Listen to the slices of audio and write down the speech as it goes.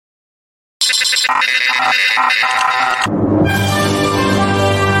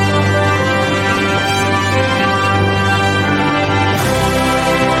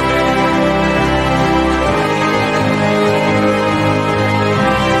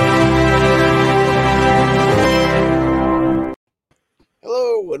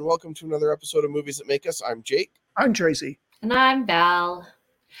Hello, and welcome to another episode of Movies That Make Us. I'm Jake. I'm Tracy. And I'm Val.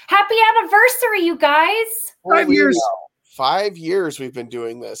 Happy anniversary, you guys! 5 years. 5 years we've been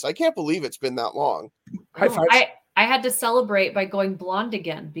doing this. I can't believe it's been that long. High five. I had to celebrate by going blonde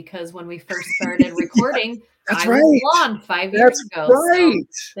again because when we first started recording, That's I right. was blonde 5 years ago. Right.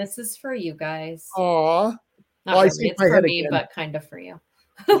 So this is for you guys. Aw. Not Well, I really. see It's my for head me, again. but kind of for you.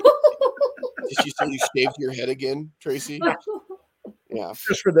 Did you say you shaved your head again, Tracy? Yeah.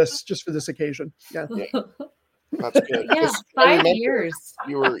 Just for this occasion. Yeah. That's good. Yeah, 5 years.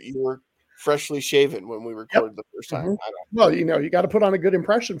 You were freshly shaven when we recorded the first time. Mhm. Well, you got to put on a good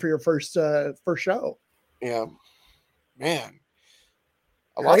impression for your first show. Yeah. Man.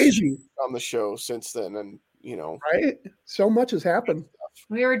 A lot Crazy. on the show since then, and Right? So much has happened.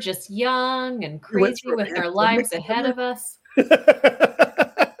 We were just young and We went crazy through a with our pandemic lives ahead of us.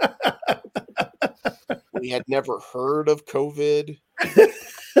 we had never heard of COVID.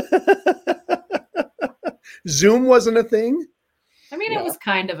 Zoom wasn't a thing. I mean, It was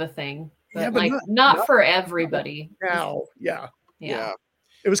kind of a thing, but, Yeah, but not for everybody. Now, yeah. Yeah.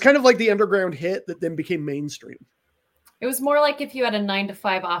 It was kind of like the underground hit that then became mainstream. It was more like if you had a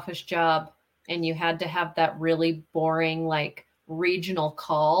 9-to-5 office job and you had to have that really boring, like, regional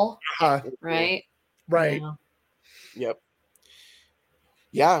call, right? Right. Yeah. Yep.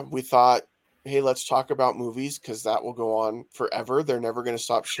 Yeah, we thought, hey, let's talk about movies because that will go on forever. They're never going to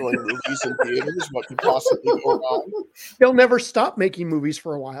stop showing movies in theaters. What could possibly go wrong? They'll never stop making movies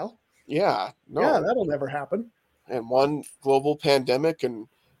for a while. Yeah, no. Yeah, that'll never happen. And one global pandemic and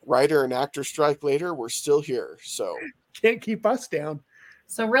writer and actor strike later, we're still here. So Can't keep us down.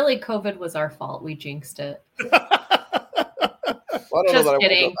 So really, COVID was our fault. We jinxed it. well, I don't know Just that I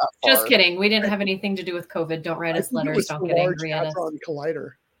kidding. went that far. Just kidding. We didn't have anything to do with COVID. Don't write I us think it letters. was Don't the get Large angry at us. Hadron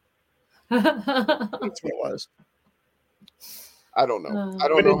Collider. That's what it was. I don't know. I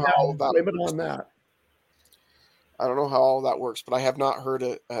don't Limit know how all of that limit works. on that. I don't know how all that works, but I have not heard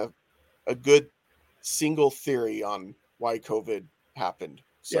a good single theory on why COVID happened.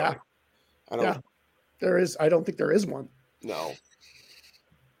 So Yeah. I don't I don't think there is one. know.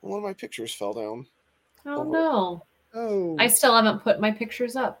 One of my pictures fell down. Oh no. Oh. I still haven't put my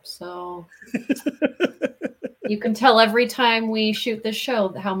pictures up, so you can tell every time we shoot this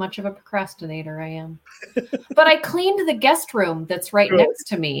show how much of a procrastinator I am. But I cleaned the guest room that's right Good. next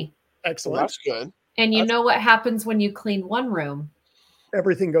to me. Well, Excellent. that's good. And you know what happens when you clean one room?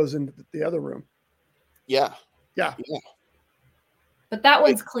 Everything goes into the other room. Yeah. Yeah. But that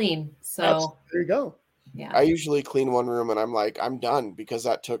one's clean. So There you go. yeah. I usually clean one room and I'm like, I'm done because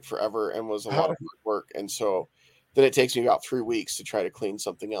that took forever and was a lot of work. And so then it takes me about 3 weeks to try to clean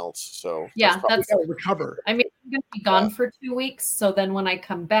something else. So Yeah, You got to recover. I mean, I'm going to be gone for 2 weeks. So then when I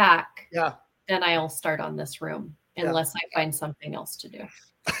come back, Yeah. then I'll start on this room Yeah. unless I find something else to do.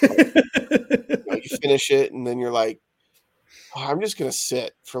 you finish it and then you're like, oh, I'm just going to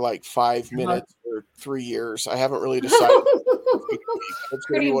sit for like 5 minutes or 3 years. I haven't really decided. It's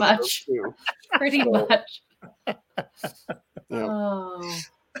gonna be Pretty one of much. those two. Pretty So, much. Yeah.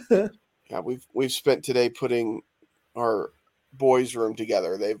 Oh. Yeah, we've spent today putting our boys' room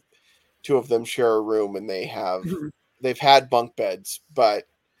together. Two of them share a room and they've had bunk beds, but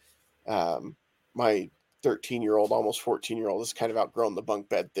my 13-year-old, almost 14-year-old has kind of outgrown the bunk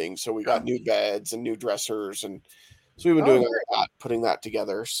bed thing. So we got new beds and new dressers, and so we've been doing all that, putting that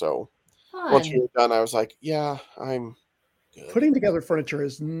together. So once we were done, I was like, yeah, I'm good. Putting together furniture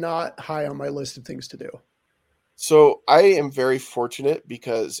is not high on my list of things to do. So I am very fortunate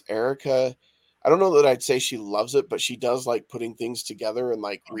because Erica, I don't know that I'd say she loves it, but she does like putting things together and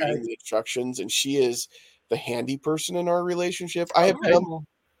like reading the instructions. And she is the handy person in our relationship. I have come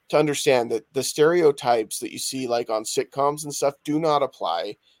to understand that the stereotypes that you see like on sitcoms and stuff do not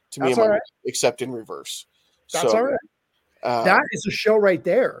apply to me and my wife, except in reverse. That's all right. That is a show right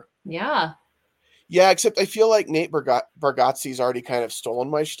there. Yeah. Yeah, except I feel like Nate Bargatze's already kind of stolen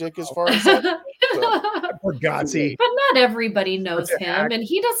my shtick as far as that. Bargatze. But not everybody knows him, and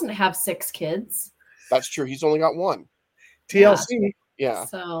he doesn't have 6 kids. That's true. He's only got 1. TLC. Yeah.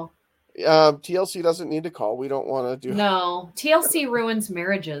 So TLC doesn't need to call. We don't want to do. No, TLC ruins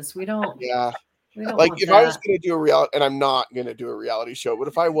marriages. We don't. Yeah. We don't like want if that. I was going to do a reality, and I'm not going to do a reality show, but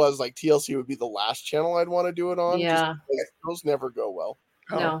if I was, like, TLC would be the last channel I'd want to do it on. Yeah. Those never go well.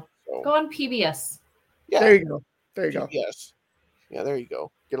 No. So, Go on PBS. yeah. There you go. There you go. Yes. Yeah, there you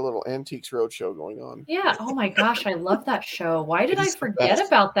go. Get a little Antiques Roadshow going on. Yeah. Oh my gosh, I love that show. Why did I It's the forget best.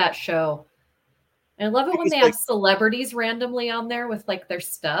 about that show? I love it when Because, they have celebrities randomly on there with like their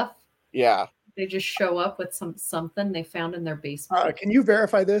stuff. yeah. They just show up with something they found in their basement. Can you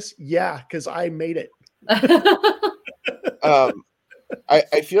verify this? Yeah, because I made it.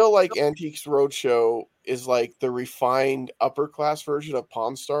 I feel like Antiques Roadshow is like the refined upper class version of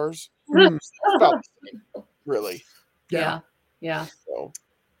Pawn Stars. It's about the same, really. Yeah. Yeah. So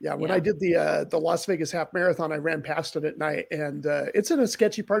Yeah, when Yeah. I did the Las Vegas half marathon, I ran past it at night, and it's in a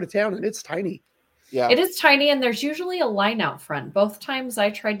sketchy part of town, and it's tiny. yeah. It is tiny, and there's usually a line out front. Both times I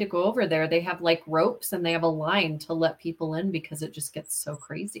tried to go over there, they have like ropes and they have a line to let people in because it just gets so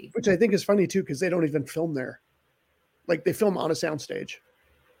crazy. Which I think is funny too, because they don't even film there. Like they film on a soundstage.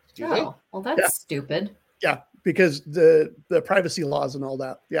 Do they? Oh, well, that's stupid. Yeah, because the privacy laws and all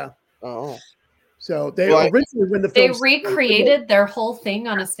that. Yeah. Oh. So they Well, originally when the They film recreated their whole thing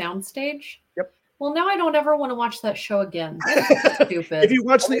on a soundstage. Yep. Well, now I don't ever want to watch that show again. That's stupid. If you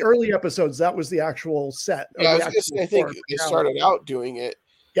watch the early episodes, that was the actual set. Yeah, I the was gonna say, I think form. they started out doing it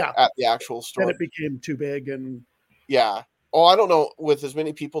at the actual store. Then it became too big and yeah. Oh, I don't know. With as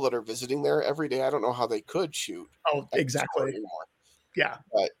many people that are visiting there every day, I don't know how they could shoot. Oh, exactly. Anymore. Yeah.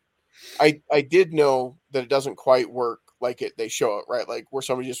 But I did know that it doesn't quite work like they show it, right? Like where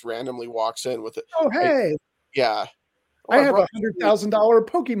somebody just randomly walks in with it. Oh, hey. Yeah. Oh, I have a $100,000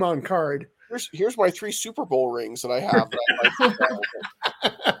 Pokemon card. Here's my 3 Super Bowl rings that I have that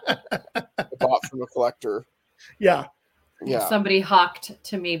I bought from a collector. Yeah. Yeah. Somebody hawked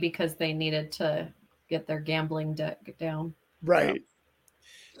to me because they needed to get their gambling deck down. Right.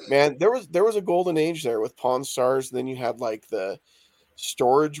 Yeah. Man, there was a golden age there with Pawn Stars. Then you had like the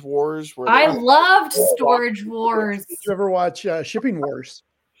Storage Wars. Where I loved Storage Wars. Did you ever watch Shipping Wars?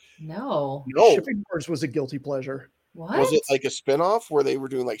 No. Shipping Wars was a guilty pleasure. What? Was it like a spinoff where they were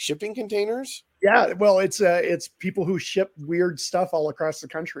doing like shipping containers? Yeah, well, it's people who ship weird stuff all across the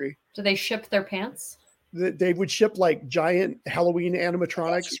country. Do they ship their pants? They would ship like giant Halloween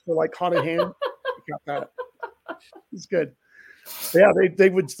animatronics for like haunted hand. Got that. It's good. Yeah, they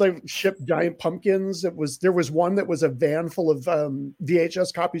would like ship giant pumpkins. There was one that was a van full of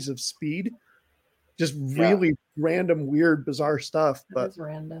VHS copies of Speed. Just really random, weird, bizarre stuff. That But is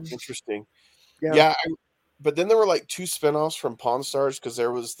random. Interesting. Yeah. But then there were like 2 spinoffs from Pawn Stars because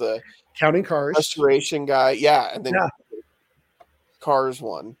there was the Counting Cars restoration guy, and then Cars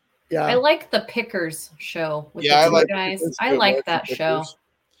one. Yeah, I like the Pickers show with I the like two guys. the I like American that show. Pickers.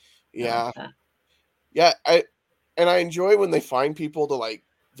 Yeah, like that. yeah. I enjoy when they find people to like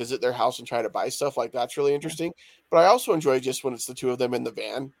visit their house and try to buy stuff. Like that's really interesting. But I also enjoy just when it's the 2 of them in the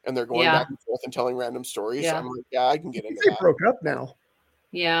van and they're going back and forth and telling random stories. Yeah. I'm like, I can get into they that. broke up now.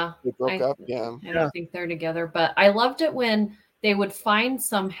 Yeah. They broke up. Yeah. I don't think they're together, but I loved it when they would find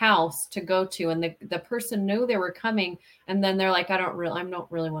some house to go to and the person knew they were coming and then they're like, I don't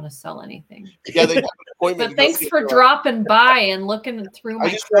really want to sell anything. Yeah, they have an appointment. But thanks for dropping by and looking through my I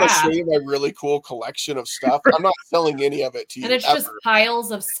just want to crap. show you my really cool collection of stuff. I'm not selling any of it to you. And it's ever. just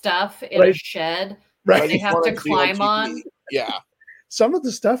piles of stuff in a shed Right. that they have to climb on. Yeah. Some of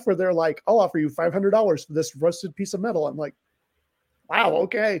the stuff where they're like, I'll offer you $500 for this rusted piece of metal. I'm like, wow,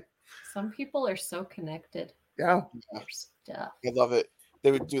 okay. Some people are so connected. Yeah. Stuff. I love it.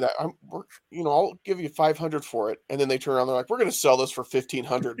 They would do that. I'll give you $500 for it, and then they turn around. They're like, "We're going to sell this for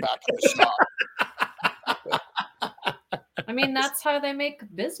 $1,500 back in the shop." I mean, that's how they make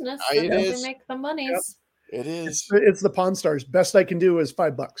business. It That's how is. they make the monies. It is. It's the Pawn Stars. Best I can do is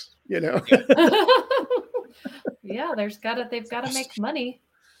 $5. You know. Yeah, they've got to make money.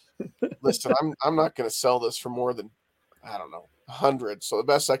 Listen, I'm not going to sell this for more than I don't know 100. So the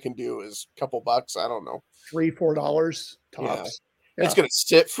best I can do is a couple bucks. I don't know, $3-4 tops. Yeah. Yeah. It's going to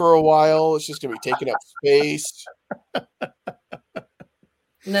sit for a while. It's just going to be taking up space. And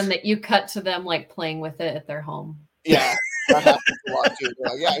then that you cut to them like playing with it at their home. Yeah, that happens a lot too.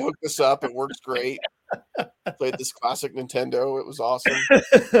 They're like, I hooked this up. It works great. Played this classic Nintendo. It was awesome.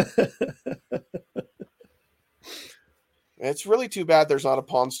 It's really too bad there's not a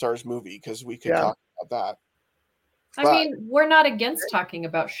Pawn Stars movie because we could talk about that. I mean, we're not against talking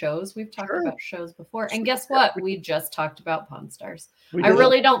about shows. We've talked about shows before. And guess what? We just talked about Pawn Stars. I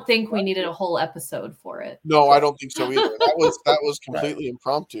really don't think we needed a whole episode for it. No, I don't think so either. That was completely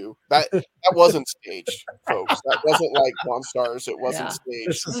impromptu. That wasn't staged, folks. That wasn't like Pawn Stars. It wasn't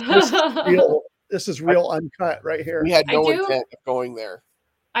staged. This is real uncut right here. We had no intent of going there.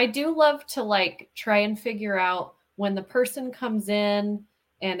 I do love to like try and figure out when the person comes in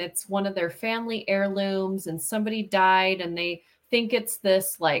and it's one of their family heirlooms and somebody died and they think it's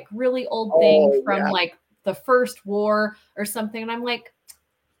this like really old thing from like the first war or something. And I'm like,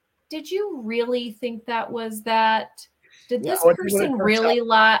 did you really think that was that? Did this person really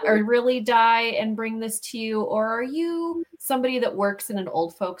lie or really die and bring this to you? Or are you somebody that works in an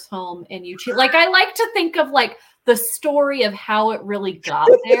old folks home and you cheat? Like, I like to think of like the story of how it really got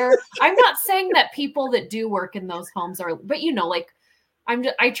there. I'm not saying that people that do work in those homes are, but you know, like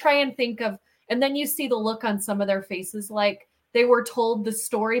I try and think of, and then you see the look on some of their faces, like they were told the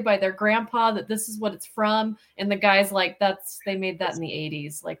story by their grandpa that this is what it's from, and the guy's like, they made that in the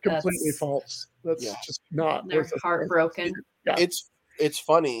 80s. Like, completely false. That's just not. They're heartbroken. Yeah. It's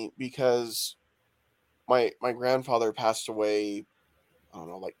funny because my grandfather passed away, I don't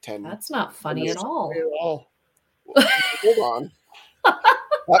know, like 10. That's not funny at all. Hold on.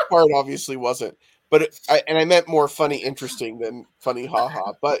 That part obviously wasn't. But I meant more funny, interesting than funny,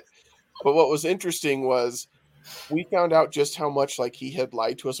 haha. But what was interesting was we found out just how much like he had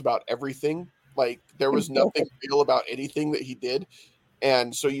lied to us about everything. Like there was nothing real about anything that he did.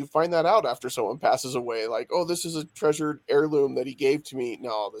 And so you find that out after someone passes away, like, oh, this is a treasured heirloom that he gave to me.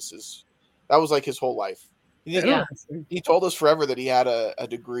 No, that was like his whole life. He told us forever that he had a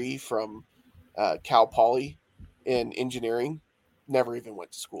degree from Cal Poly in engineering. Never even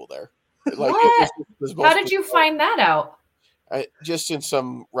went to school there. Like, how did you find that out? Just in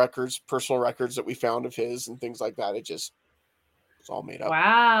some records, personal records that we found of his and things like that. It's all made up.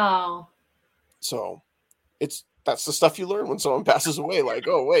 Wow. So that's the stuff you learn when someone passes away. Like,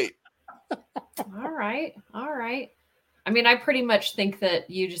 oh, wait. All right. I mean, I pretty much think that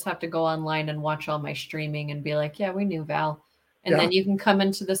you just have to go online and watch all my streaming and be like, yeah, we knew Val. And then you can come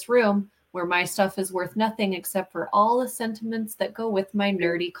into this room where my stuff is worth nothing except for all the sentiments that go with my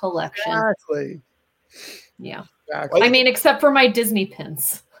nerdy collection. Exactly. Yeah. Exactly. I mean, except for my Disney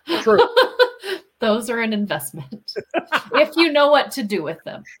pins. True. Those are an investment. If you know what to do with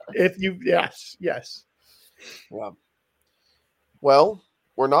them. Yes. Yeah. Well,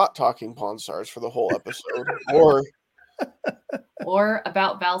 we're not talking Pawn Stars for the whole episode or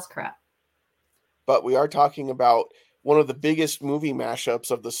about Val's crap. But we are talking about one of the biggest movie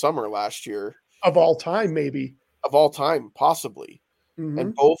mashups of the summer last year. Of all time, maybe. Of all time, possibly. Mm-hmm.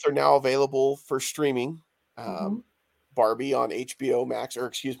 And both are now available for streaming. Barbie on HBO Max, or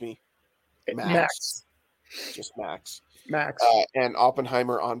excuse me, Max. Just Max. And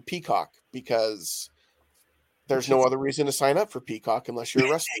Oppenheimer on Peacock, because there's no other reason to sign up for Peacock unless you're a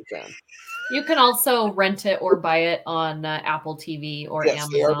wrestling fan. You can also rent it or buy it on Apple TV or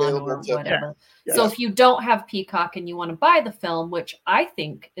Amazon or whatever. Yeah. So if you don't have Peacock and you want to buy the film, which I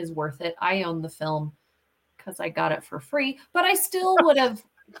think is worth it, I own the film because I got it for free, but I still would have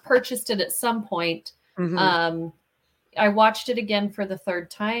purchased it at some point. Mm-hmm. I watched it again for the third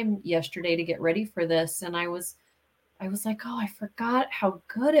time yesterday to get ready for this, and I was like, oh, I forgot how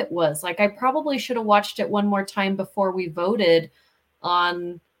good it was. Like, I probably should have watched it one more time before we voted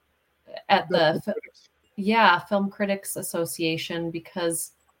at the Film Critics Association,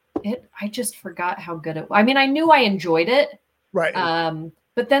 because I just forgot how good it was. I mean, I knew I enjoyed it. Right.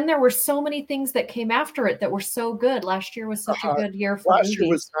 But then there were so many things that came after it that were so good. Last year was such a good year for movies. Last year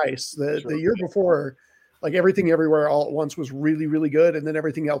was nice. The year before, like Everything Everywhere All at Once was really, really good. And then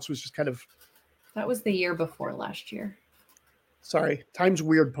everything else was just kind of. That was the year before last year. Sorry. Time's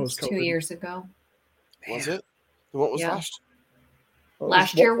weird post-COVID. 2 years ago. Was it? What was last?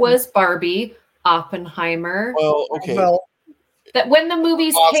 Last year was Barbie, Oppenheimer. Well, okay. That when the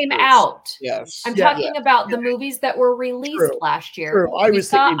movies came out. Yes. I'm talking about the movies that were released last year. We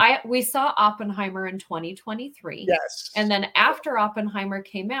saw Oppenheimer in 2023. Yes. And then after Oppenheimer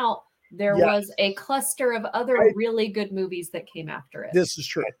came out, there was a cluster of other really good movies that came after it. This is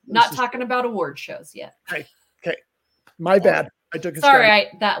true. Not talking about award shows yet. Okay. My bad. I took a Sorry,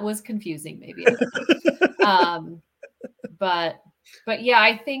 that was confusing maybe. But yeah,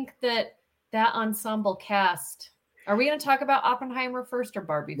 I think that ensemble cast. Are we going to talk about Oppenheimer first or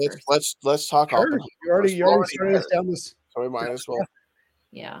Barbie first? Let's talk Oppenheimer. You already started us down this. So we might as well.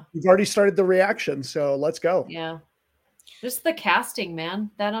 Yeah. You've already started the reaction, so let's go. Yeah. Just the casting,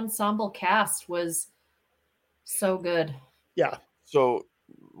 man. That ensemble cast was so good. Yeah. So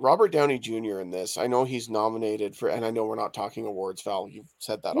Robert Downey Jr. in this, I know he's nominated for, and I know we're not talking awards, Val. You've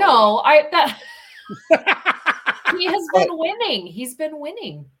said that. No, he has been winning. He's been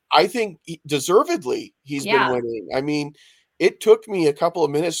winning. I think deservedly he's been winning. I mean, it took me a couple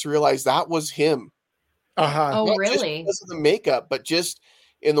of minutes to realize that was him. Oh, Not really? Just because of the makeup, but just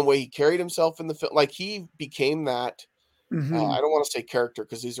in the way he carried himself in the film. Like, he became that. I don't want to say character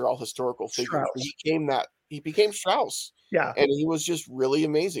because these are all historical figures. He became Strauss. Yeah. And he was just really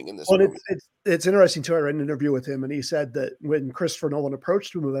amazing in this movie. It's interesting too. I read an interview with him, and he said that when Christopher Nolan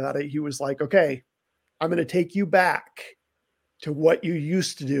approached him about it, he was like, okay, I'm going to take you back to what you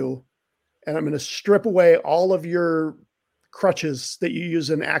used to do. And I'm going to strip away all of your crutches that you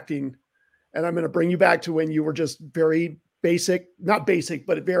use in acting. And I'm going to bring you back to when you were just very basic, not basic,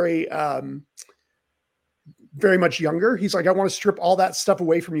 but very, very much younger. He's like, I want to strip all that stuff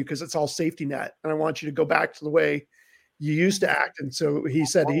away from you because it's all safety net. And I want you to go back to the way you used to act. And so he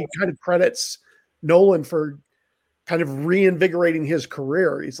said he kind of credits Nolan for kind of reinvigorating his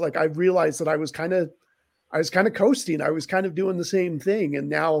career. He's like, I realized that I was kind of coasting. I was kind of doing the same thing. And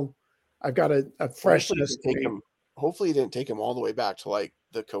now I've got a freshness. Hopefully he didn't take him all the way back to like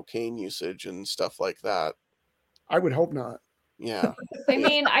the cocaine usage and stuff like that. I would hope not. Yeah. I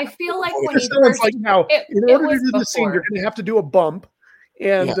mean, I feel like when he first, like now, in order to do the scene, you're going to have to do a bump.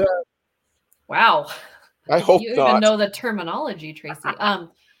 And wow. I hope you not. even know the terminology, Tracy.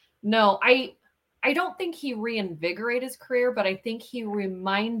 No, I don't think he reinvigorated his career, but I think he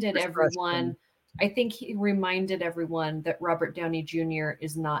reminded everyone. I think he reminded everyone that Robert Downey Jr.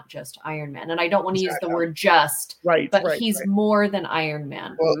 is not just Iron Man. And I don't want to use the word just, but he's more than Iron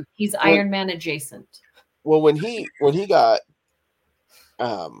Man. Well, he's Iron Man adjacent. Well, when he got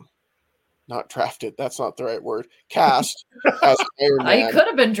not drafted, that's not the right word, cast as Iron Man. He could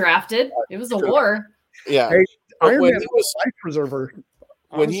have been drafted. It was a war. Yeah. Hey, Iron Man was life preserver.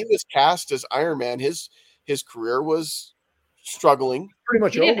 When he was cast as Iron Man, his career was struggling. Pretty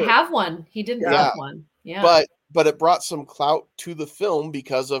much he didn't have one. He didn't have one. Yeah. But it brought some clout to the film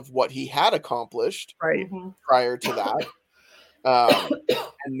because of what he had accomplished prior to that.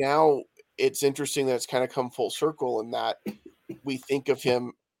 And now it's interesting that it's kind of come full circle in that we think of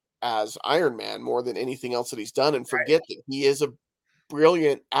him as Iron Man more than anything else that he's done and forget that he is a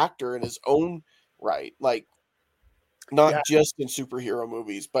brilliant actor in his own right. Like not just in superhero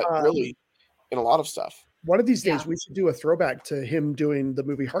movies, but really in a lot of stuff. One of these days we should do a throwback to him doing the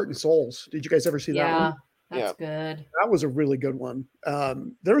movie Heart and Souls. Did you guys ever see that one? That's good. That was a really good one.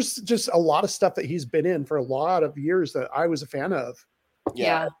 There's just a lot of stuff that he's been in for a lot of years that I was a fan of.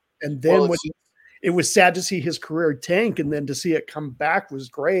 Yeah. And then it was sad to see his career tank, and then to see it come back was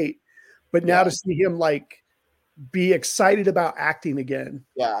great. But now to see him like be excited about acting again.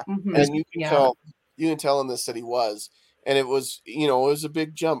 Yeah. Mm-hmm. And you can tell in this that he was. And it was, it was a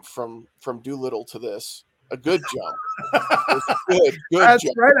big jump from Doolittle to this. A good jump. Good That's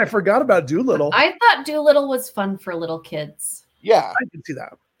jump. right. I forgot about Doolittle. I thought Doolittle was fun for little kids. Yeah. I can see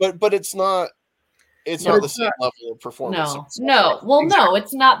that. But it's not the same level of performance. No. Well, no,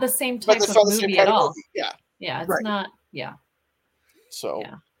 it's not the same type of movie at all. Yeah. Yeah, it's not. Yeah. So,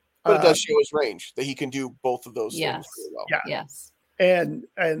 but it does show his range that he can do both of those things really well. Yeah. Yes. And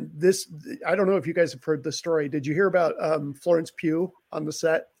this, I don't know if you guys have heard this story. Did you hear about Florence Pugh on the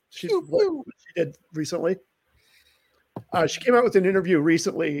set? What she did recently. She came out with an interview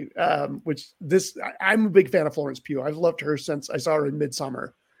recently, I'm a big fan of Florence Pugh. I've loved her since I saw her in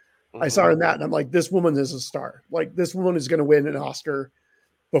Midsommar. I saw her in that, and I'm like, this woman is a star. Like, this woman is going to win an Oscar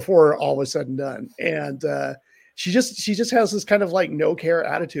before all is said and done. And she just has this kind of like no care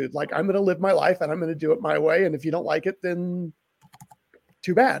attitude. Like, I'm going to live my life and I'm going to do it my way. And if you don't like it, then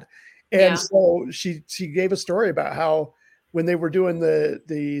too bad. And so she gave a story about how when they were doing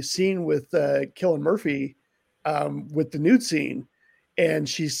the scene with Cillian Murphy with the nude scene, and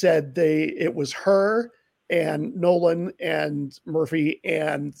she said it was her and Nolan and Murphy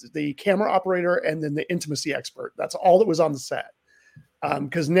and the camera operator and then the intimacy expert. That's all that was on the set.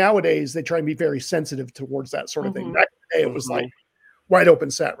 Because nowadays they try and be very sensitive towards that sort of thing. Back in the day, it was like wide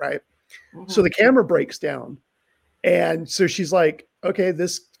open set, right? So the camera breaks down. And so she's like, okay,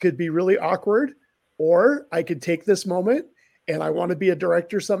 this could be really awkward, or I could take this moment and I want to be a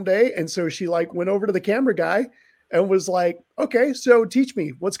director someday. And so she like went over to the camera guy and was like, okay, so teach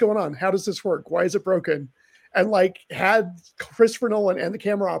me what's going on. How does this work? Why is it broken? And like had Christopher Nolan and the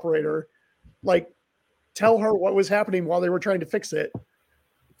camera operator like tell her what was happening while they were trying to fix it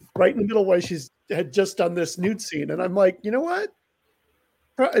right in the middle while had just done this nude scene. And I'm like, you know what?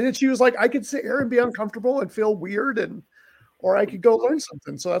 And she was like, I could sit here and be uncomfortable and feel weird or I could go learn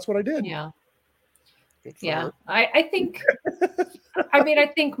something. So that's what I did. Yeah. Yeah. I think,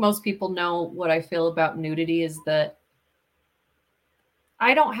 I think most people know what I feel about nudity is that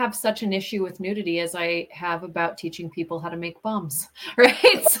I don't have such an issue with nudity as I have about teaching people how to make bombs.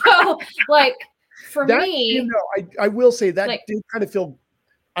 Right. So like for me, I will say that did kind of feel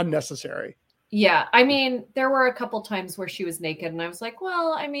unnecessary. Yeah. I mean, there were a couple times where she was naked and I was like,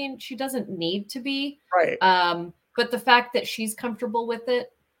 well, I mean, she doesn't need to be. Right. But the fact that she's comfortable with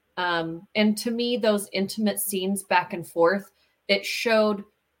it. And to me, those intimate scenes back and forth, it showed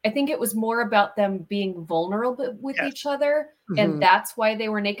I think it was more about them being vulnerable with each other. And that's why they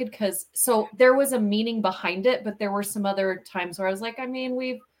were naked. So there was a meaning behind it, but there were some other times where I was like, I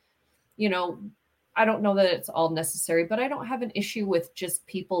mean, I don't know that it's all necessary, but I don't have an issue with just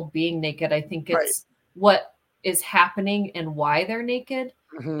people being naked. I think it's what is happening and why they're naked.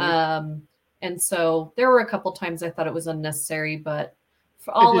 And so there were a couple times I thought it was unnecessary, but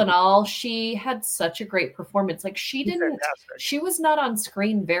for all in all, she had such a great performance. Like she was not on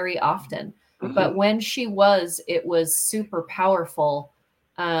screen very often, but when she was, it was super powerful.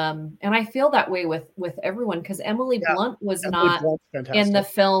 And I feel that way with everyone, because Emily Blunt was not in the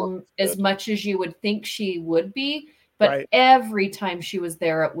film as much as you would think she would be, but every time she was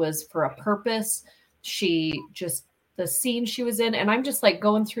there, it was for a purpose. The scene she was in, and I'm just like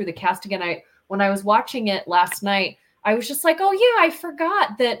going through the cast again. When I was watching it last night, I was just like, oh yeah, I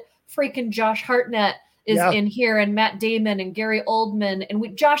forgot that freaking Josh Hartnett is in here, and Matt Damon and Gary Oldman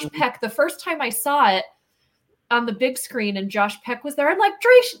and Josh Peck. The first time I saw it on the big screen and Josh Peck was there, I'm like,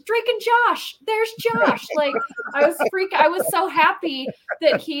 Drake and Josh, there's Josh. Like I was so happy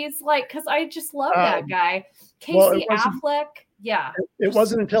that he's like, because I just love that guy. Casey Affleck. Yeah. It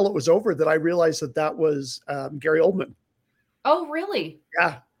wasn't until it was over that I realized that was Gary Oldman. Oh, really?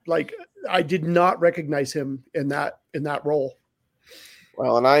 Yeah. Like I did not recognize him in that role.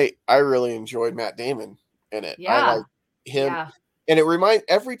 Well, and I really enjoyed Matt Damon in it. Yeah. I like him. Yeah. And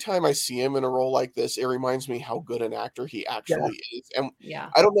every time I see him in a role like this, it reminds me how good an actor he actually is. And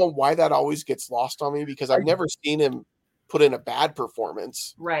I don't know why that always gets lost on me, because I've never seen him put in a bad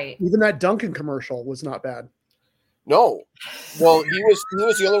performance. Right. Even that Dunkin' commercial was not bad. No. Well, he was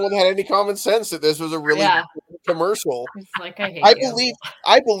the only one that had any common sense that this was a really good commercial. It's like,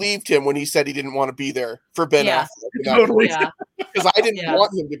 I believed him when he said he didn't want to be there for Ben Affleck. Totally. Because I didn't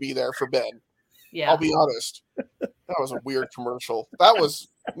want him to be there for Ben. Yeah. I'll be honest. That was a weird commercial. That was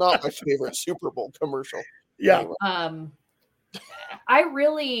not my favorite Super Bowl commercial. Yeah. Anyway. I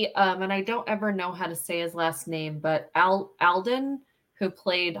really, and I don't ever know how to say his last name, but Alden, who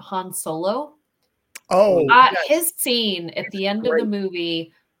played Han Solo. Oh, his scene at the end of the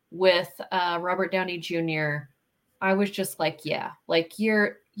movie with Robert Downey Jr., I was just like,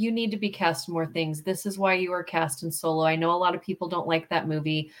 you need to be cast in more things. This is why you were cast in Solo. I know a lot of people don't like that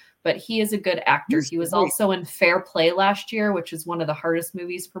movie, but he is a good actor. He was also in Fair Play last year, which is one of the hardest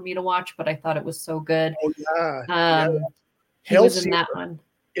movies for me to watch, but I thought it was so good. Oh, yeah. He was in that one.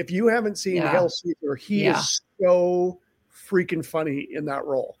 If you haven't seen Hail Caesar, he is so freaking funny in that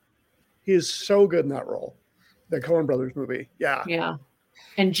role. He is so good in that role. The Coen Brothers movie. Yeah. Yeah.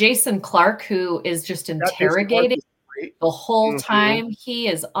 And Jason Clarke, who is just interrogating the whole time. He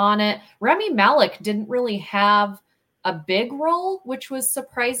is on it. Rami Malek didn't really have a big role, which was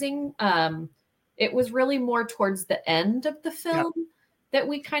surprising. It was really more towards the end of the film that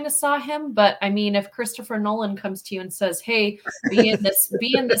we kind of saw him. But I mean, if Christopher Nolan comes to you and says, hey, be in this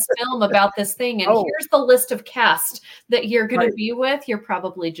film about this thing, and here's the list of cast that you're going to be with, you're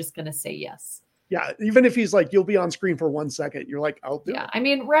probably just going to say yes. Yeah. Even if he's like, you'll be on screen for 1 second, you're like, I'll do it. I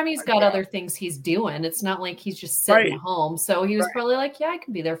mean, Rami's got other things he's doing. It's not like he's just sitting home. So he was probably like, I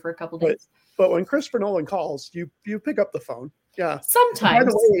can be there for a couple days. But when Christopher Nolan calls, you pick up the phone. Yeah.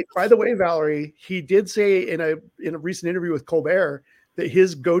 Sometimes. By the way, Valerie, he did say in a recent interview with Colbert that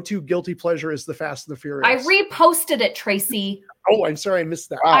his go-to guilty pleasure is the Fast and the Furious. I reposted it, Tracy. Oh, I'm sorry, I missed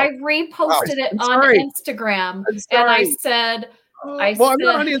that. Wow. I reposted it on Instagram, and I said, I'm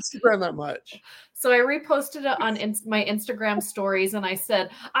not on Instagram that much. So I reposted it on my Instagram stories, and I said,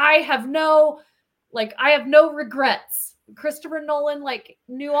 I have no regrets. Christopher Nolan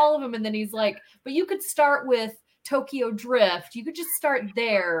knew all of them, and then he's like, but you could start with Tokyo Drift. You could just start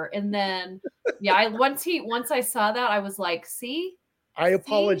there, and then once I saw that, I was like, see. I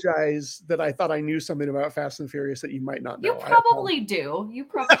apologize that I thought I knew something about Fast and Furious that you might not know. You probably do.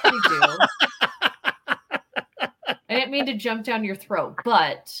 I didn't mean to jump down your throat,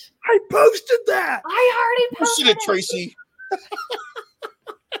 but I posted that. I already posted it, Tracy.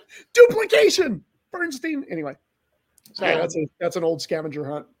 Duplication. Bernstein. Anyway, sorry, that's an old Scavenger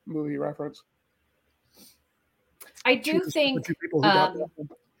Hunt movie reference. I do think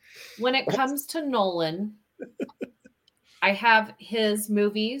when it comes to Nolan, I have his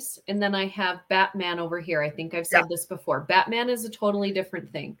movies, and then I have Batman over here. I think I've said this before. Batman is a totally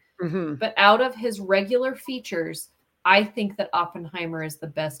different thing. Mm-hmm. But out of his regular features, I think that Oppenheimer is the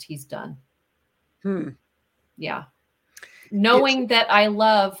best he's done. Yeah. Knowing that I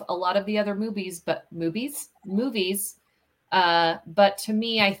love a lot of the other movies, but to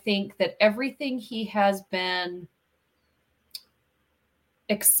me, I think that everything he has been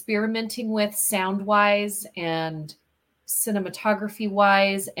experimenting with sound-wise and cinematography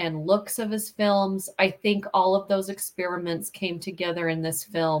wise and looks of his films. I think all of those experiments came together in this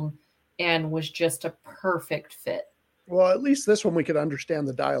film and was just a perfect fit. Well, at least this one we could understand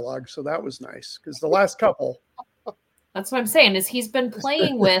the dialogue, so that was nice, because the last couple. That's what I'm saying, is he's been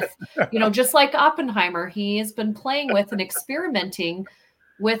playing with, just like Oppenheimer, he has been playing with and experimenting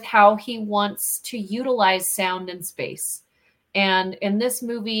with how he wants to utilize sound and space. And in this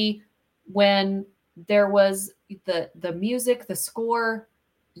movie, when there was the music, the score,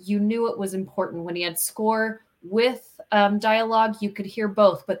 you knew it was important. When he had score with dialogue, you could hear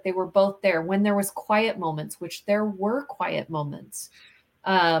both, but they were both there. When there was quiet moments, which there were quiet moments,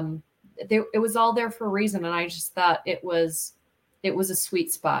 it was all there for a reason. And I just thought it was a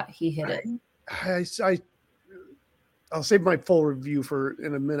sweet spot. He hit it. I'll save my full review for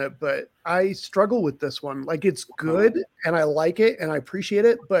in a minute, but I struggle with this one. Like, it's good and I like it and I appreciate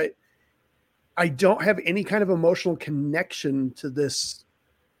it, but I don't have any kind of emotional connection to this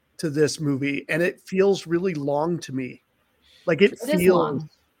movie, and it feels really long to me. Like, it feels long.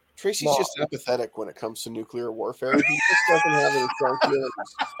 Tracy's just apathetic when it comes to nuclear warfare. He just doesn't have any strong feelings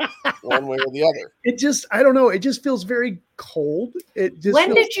one way or the other. It just, I don't know. It just feels very cold.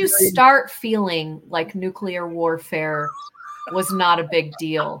 When did you start feeling like nuclear warfare was not a big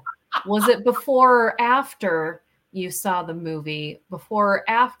deal? Was it before or after you saw the movie? Before or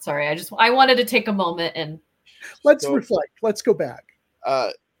after? Sorry, I wanted to take a moment and let's reflect. Let's go back.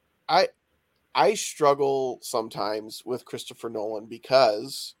 I struggle sometimes with Christopher Nolan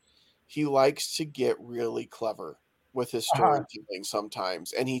because he likes to get really clever with his storytelling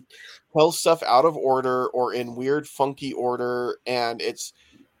sometimes. And he tells stuff out of order or in weird, funky order. And it's,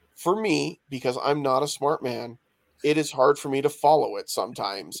 for me, because I'm not a smart man, it is hard for me to follow it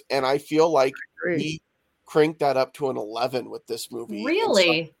sometimes. And I feel like he cranked that up to an 11 with this movie.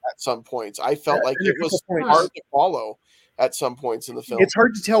 Really? At some points. I felt like it was hard to follow at some points in the film. It's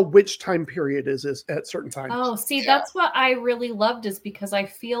hard to tell which time period is this at certain times. Oh, see, that's what I really loved, is because I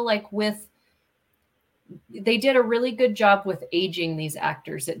feel like they did a really good job with aging these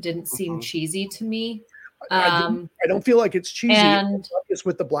actors. It didn't seem cheesy to me. I don't feel like it's cheesy. It's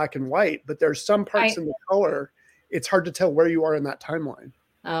with the black and white, but there's some parts in the color. It's hard to tell where you are in that timeline.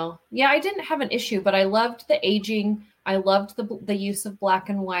 Oh, yeah, I didn't have an issue, but I loved the aging. I loved the use of black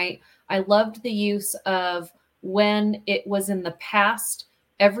and white. I loved the use of when it was in the past,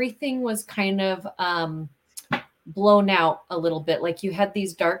 everything was kind of blown out a little bit. Like, you had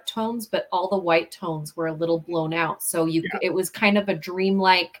these dark tones, but all the white tones were a little blown out. So it was kind of a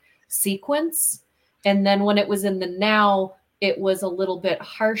dreamlike sequence. And then when it was in the now, it was a little bit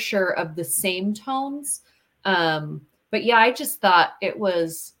harsher of the same tones. But yeah, I just thought it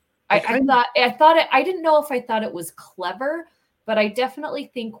was, I didn't know if I thought it was clever, but I definitely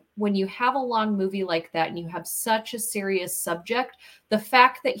think when you have a long movie like that and you have such a serious subject, the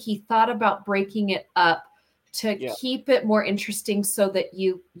fact that he thought about breaking it up to keep it more interesting so that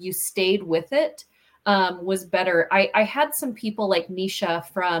you stayed with it was better. I had some people like Nisha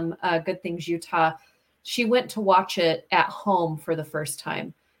from Good Things Utah. She went to watch it at home for the first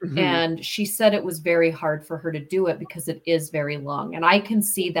time. Mm-hmm. And she said it was very hard for her to do it because it is very long. And I can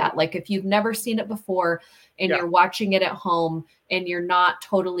see that. Like, if you've never seen it before and you're watching it at home and you're not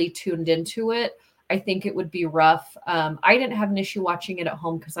totally tuned into it, I think it would be rough. I didn't have an issue watching it at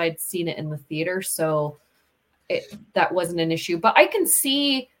home because I'd seen it in the theater. So that wasn't an issue. But I can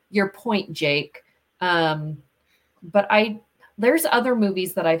see your point, Jake. But there's other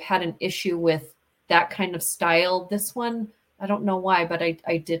movies that I've had an issue with that kind of style. This one, I don't know why, but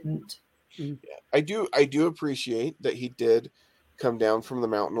I didn't. Yeah, I do appreciate that he did come down from the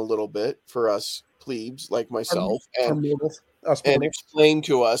mountain a little bit for us plebes like myself and explain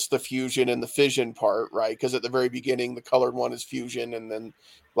to us the fusion and the fission part, right? Because at the very beginning, the colored one is fusion and then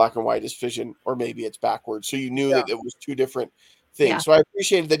black and white is fission, or maybe it's backwards. So you knew that it was two different things. Yeah. So I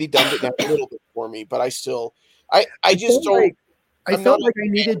appreciated that he dumbed it down a little bit for me, but I still, I just don't. I felt like I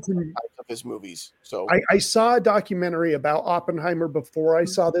needed to of his movies. So I saw a documentary about Oppenheimer before I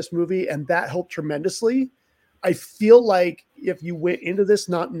saw this movie, and that helped tremendously. I feel like if you went into this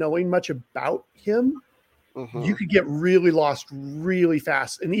not knowing much about him, you could get really lost really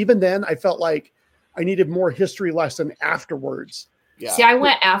fast. And even then, I felt like I needed more history lesson afterwards. Yeah. See, I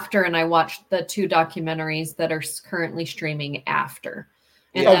went after and I watched the 2 documentaries that are currently streaming after.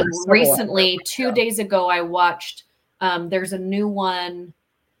 And then recently, 2 days ago, I watched there's a new one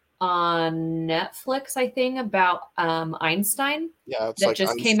on Netflix, I think, about Einstein. Yeah, that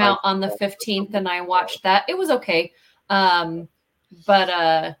just came out on the 15th, and I watched that. It was okay, but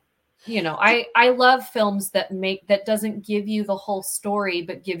I love films that doesn't give you the whole story,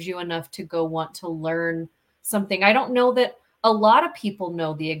 but gives you enough to go want to learn something. I don't know that a lot of people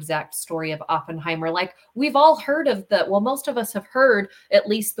know the exact story of Oppenheimer. Like we've all heard of most of us have heard at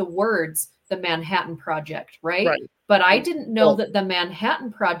least the words, the Manhattan Project, right? But I didn't know that the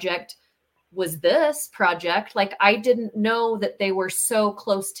Manhattan Project was this project. Like I didn't know that they were so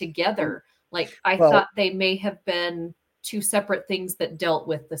close together. Like I thought they may have been two separate things that dealt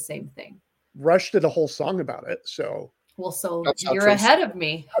with the same thing. Rush did a whole song about it. So you're ahead of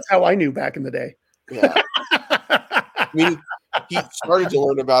me. That's how I knew back in the day. Yeah. I mean, he started to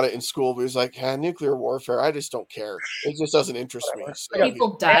learn about it in school, but he was like, nuclear warfare, I just don't care. It just doesn't interest me. So,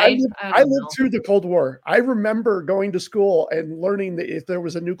 people died. I lived through the Cold War. I remember going to school and learning that if there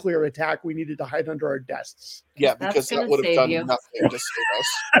was a nuclear attack, we needed to hide under our desks. Yeah, because that would have done nothing to save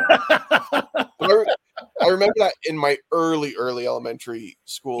us. I remember that in my early elementary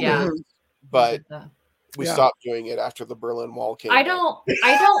school days, but we stopped doing it after the Berlin Wall came. I don't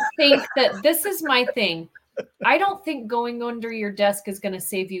think that this is my thing. I don't think going under your desk is going to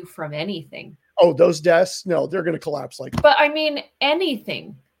save you from anything. Oh, those desks? No, they're going to collapse. But I mean,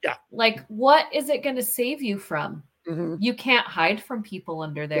 anything. Yeah. Like, what is it going to save you from? Mm-hmm. You can't hide from people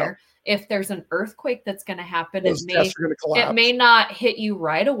under there. Yeah. If there's an earthquake that's going to happen, those desks are going to collapse. It may not hit you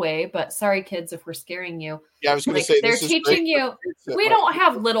right away, but sorry, kids, if we're scaring you. Yeah, I was going to say, they're teaching you. We don't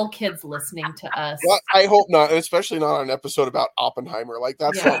have little kids listening to us. Well, I hope not, and especially not on an episode about Oppenheimer. Like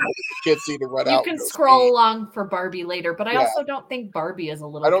that's something the kids need to read out. You can scroll along for Barbie later, but I also don't think Barbie is a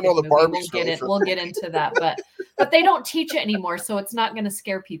little. I don't know the Barbie. We'll get into that, but they don't teach it anymore, so it's not going to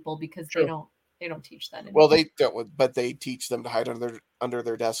scare people because they don't teach that anymore. Well, they don't, but they teach them to hide under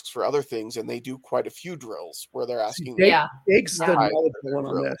their desks for other things, and they do quite a few drills where they're asking. Big's the knowledgeable one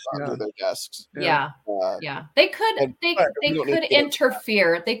on this. Under their desks. Yeah. They could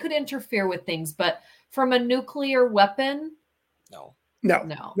interfere. They could interfere with things, but from a nuclear weapon, no, not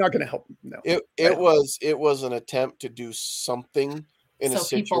going to help. No, it was an attempt to do something in a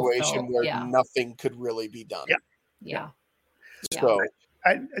situation where nothing could really be done. Yeah. So.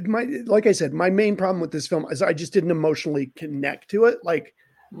 Like I said, my main problem with this film is I just didn't emotionally connect to it. Like,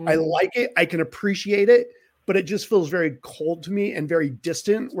 I like it, I can appreciate it, but it just feels very cold to me and very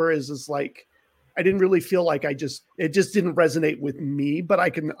distant. Whereas it's like, I didn't really feel like it just didn't resonate with me. But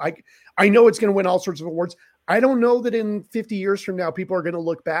I know it's going to win all sorts of awards. I don't know that in 50 years from now, people are going to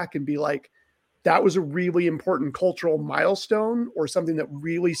look back and be like, that was a really important cultural milestone or something that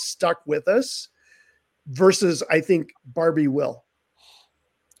really stuck with us. Versus, I think Barbie will.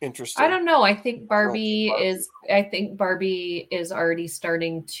 Interesting. I don't know. I think Barbie is already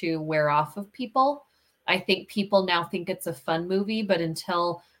starting to wear off of people. I think people now think it's a fun movie, but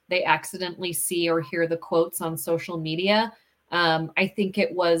until they accidentally see or hear the quotes on social media, I think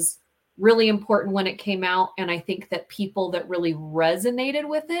it was really important when it came out. And I think that people that really resonated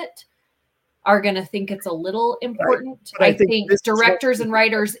with it are going to think it's a little important. I think directors and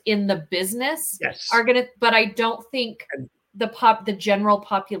writers in the business are going to, but I don't think the general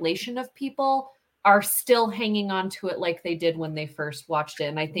population of people are still hanging on to it like they did when they first watched it.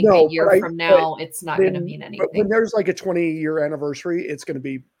 And I think a year from now, it's not going to mean anything. But when there's like a 20-year anniversary, it's going to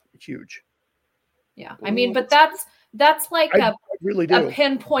be huge. Yeah. I mean, but that's like I really do. A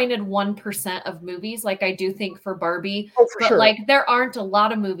pinpointed 1% of movies. Like I do think for Barbie, but sure. Like there aren't a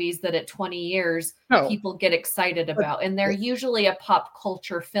lot of movies that at 20 years people get excited about. And they're usually a pop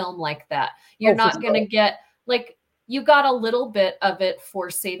culture film like that. You're not going to get like, you got a little bit of it for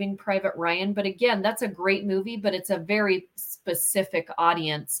Saving Private Ryan, but again, that's a great movie, but it's a very specific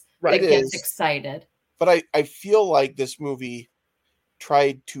audience that gets excited. But I feel like this movie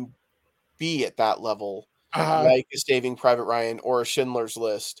tried to be at that level, like a Saving Private Ryan or a Schindler's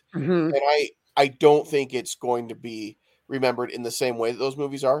List. Mm-hmm. And I don't think it's going to be remembered in the same way that those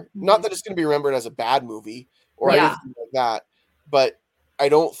movies are. Mm-hmm. Not that it's going to be remembered as a bad movie or anything like that, but I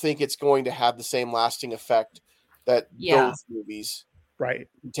don't think it's going to have the same lasting effect that those movies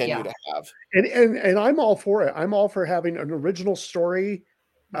continue to have. And I'm all for it. I'm all for having an original story,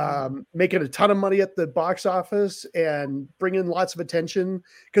 making a ton of money at the box office and bringing lots of attention.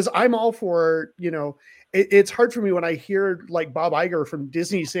 Because I'm all for, it's hard for me when I hear like Bob Iger from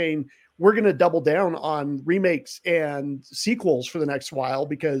Disney saying, we're going to double down on remakes and sequels for the next while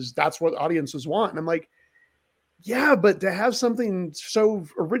because that's what audiences want. And I'm like, yeah, but to have something so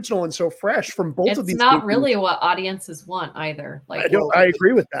original and so fresh from both of these, it's not really what audiences want either. Like, I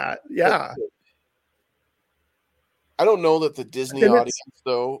agree with that. Yeah, I don't know that the Disney audience,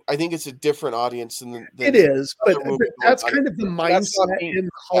 though. I think it's a different audience than it is, but that's kind of the mindset in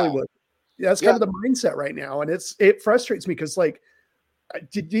Hollywood. That's kind of the mindset right now, and it frustrates me because, like,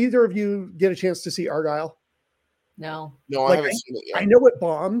 did either of you get a chance to see Argyle? No. No, I haven't seen it yet. I know it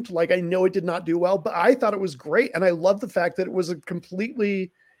bombed. Like, I know it did not do well, but I thought it was great. And I love the fact that it was a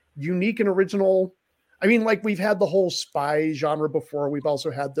completely unique and original. I mean, like, we've had the whole spy genre before. We've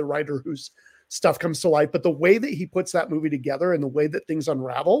also had the writer whose stuff comes to life. But the way that he puts that movie together and the way that things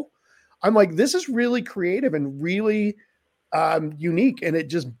unravel, I'm like, this is really creative and really unique, and it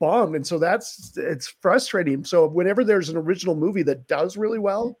just bombed. And so it's frustrating. So whenever there's an original movie that does really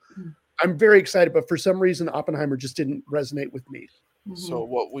well, I'm very excited, but for some reason, Oppenheimer just didn't resonate with me. So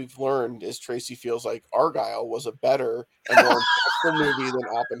what we've learned is Tracy feels like Argyle was a better and more impactful movie than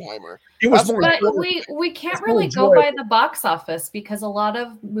Oppenheimer. It was but we can't really go by the box office, because a lot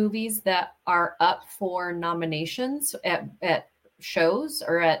of movies that are up for nominations at shows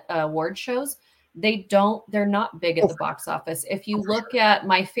or at award shows, they're not big at the box office. If you look at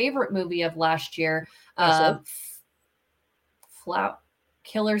my favorite movie of last year,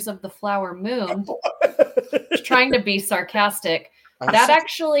 Killers of the Flower Moon, trying to be sarcastic, that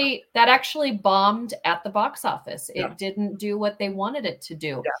actually bombed at the box office. It didn't do what they wanted it to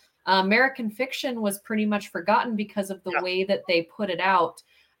do. American Fiction was pretty much forgotten because of the way that they put it out.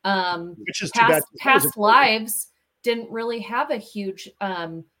 Which is Past Lives didn't really have a huge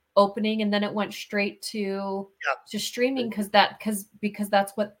opening, and then it went straight to streaming because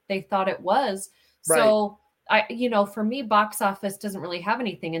that's what they thought it was. So for me, box office doesn't really have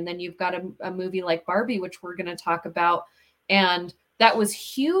anything. And then you've got a movie like Barbie, which we're going to talk about, and that was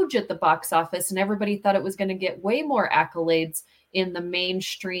huge at the box office, and everybody thought it was going to get way more accolades in the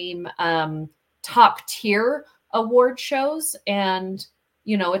mainstream top tier award shows, and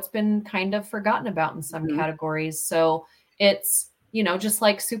it's been kind of forgotten about in some categories. So it's just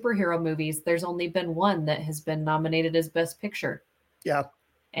like superhero movies, there's only been one that has been nominated as Best Picture.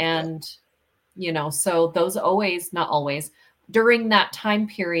 And so those not always, during that time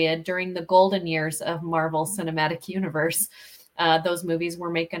period, during the golden years of Marvel Cinematic Universe, those movies were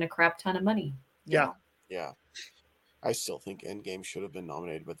making a crap ton of money. Yeah. I still think Endgame should have been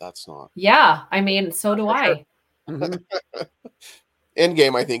nominated, but that's not. Yeah, I mean, so do I.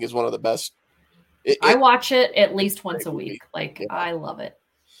 Endgame, I think, is one of the best. I watch it at least once a week. I love it.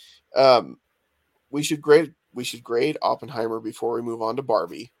 We should grade Oppenheimer before we move on to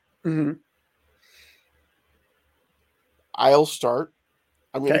Barbie. I'll start.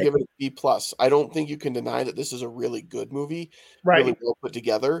 I'm going to give it a B+. I don't think you can deny that this is a really good movie, really well put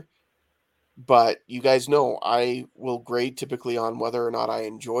together. But you guys know I will grade typically on whether or not I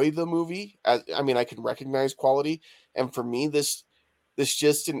enjoy the movie. I can recognize quality, and for me, this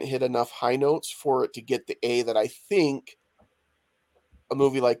just didn't hit enough high notes for it to get the A that I think a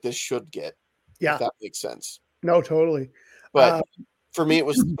movie like this should get. If that makes sense. No, totally. But for me, it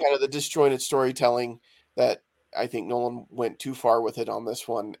was kind of the disjointed storytelling that I think Nolan went too far with it on this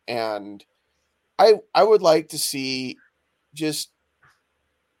one. And I would like to see just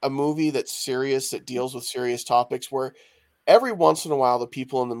a movie that's serious, that deals with serious topics, where every once in a while the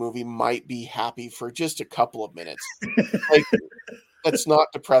people in the movie might be happy for just a couple of minutes. That's not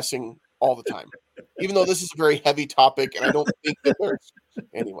depressing all the time. Even though this is a very heavy topic, and I don't think that there's...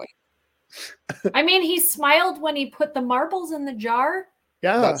 Anyway. I mean, he smiled when he put the marbles in the jar.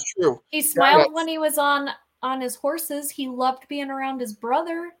 Yeah. That's true. He smiled when he was on his horses. He loved being around his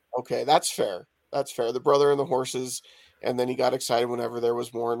brother. Okay, that's fair. The brother and the horses, and then he got excited whenever there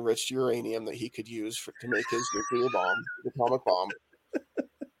was more enriched uranium that he could use to make his nuclear bomb, the atomic bomb.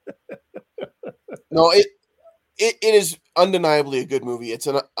 No, it is undeniably a good movie. It's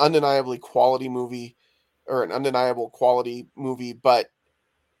an undeniably quality movie, or an undeniable quality movie, but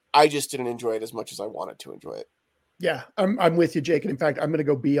I just didn't enjoy it as much as I wanted to enjoy it. Yeah, I'm with you, Jake. And in fact, I'm going to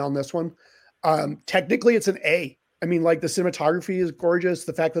go B on this one. Technically, it's an A. I mean, like, the cinematography is gorgeous.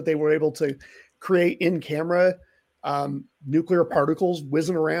 The fact that they were able to create in camera nuclear particles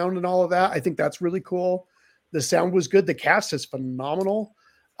whizzing around and all of that, I think that's really cool. The sound was good. The cast is phenomenal.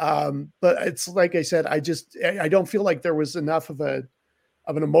 But it's like I said, I don't feel like there was enough of an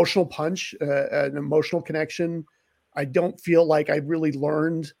emotional punch, an emotional connection. I don't feel like I really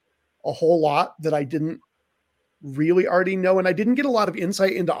learned a whole lot that I didn't really already know. And I didn't get a lot of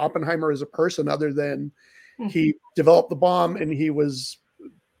insight into Oppenheimer as a person, other than he developed the bomb and he was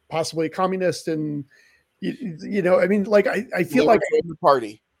possibly a communist. And, I mean, like, I feel like the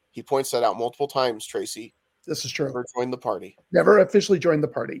party. He points that out multiple times, Tracy. This is true. Never joined the party. Never officially joined the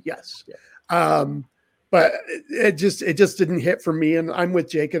party. Yes. Yeah. But it just didn't hit for me. And I'm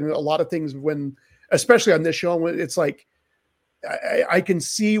with Jake, and a lot of things, when, especially on this show, when it's like, I can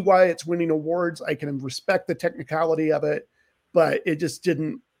see why it's winning awards. I can respect the technicality of it, but it just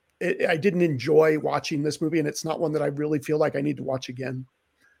didn't, I didn't enjoy watching this movie. And it's not one that I really feel like I need to watch again.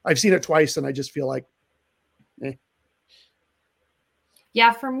 I've seen it twice and I just feel like,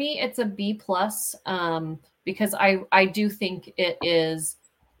 Yeah, for me, it's a B plus, because I do think it is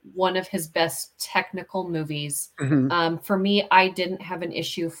one of his best technical movies. For me, I didn't have an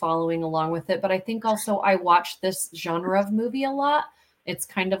issue following along with it, but I think also I watched this genre of movie a lot. It's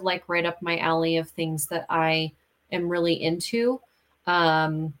kind of like right up my alley of things that I am really into.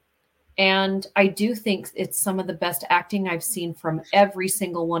 And I do think it's some of the best acting I've seen from every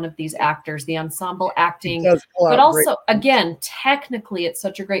single one of these actors, the ensemble acting, but also, again, technically, it's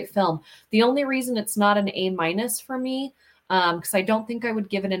such a great film. The only reason it's not an A minus for me, because I don't think I would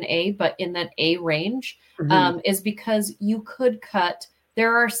give it an A, but in that A range, is because you could cut.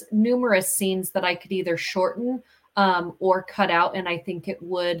 There are numerous scenes that I could either shorten or cut out, and I think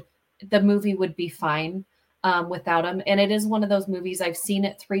the movie would be fine without him. And it is one of those movies, I've seen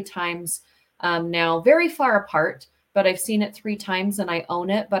it 3 times now, very far apart, but I've seen it 3 times and I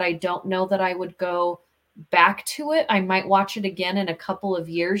own it, but I don't know that I would go back to it. I might watch it again in a couple of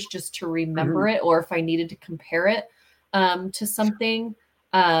years just to remember it, or if I needed to compare it to something.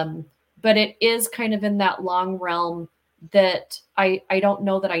 But it is kind of in that long realm that I don't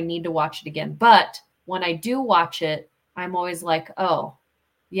know that I need to watch it again. But when I do watch it, I'm always like, oh,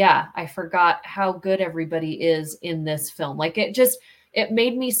 yeah, I forgot how good everybody is in this film. Like it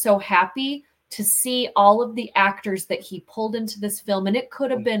made me so happy to see all of the actors that he pulled into this film. And it could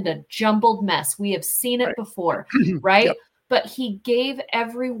have been a jumbled mess. We have seen it before, right? Yep. But he gave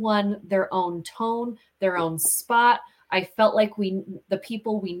everyone their own tone, their own spot. I felt like the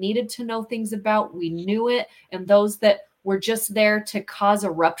people we needed to know things about, we knew it. And those that were just there to cause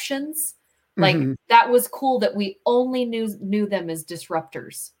eruptions, like that was cool that we only knew them as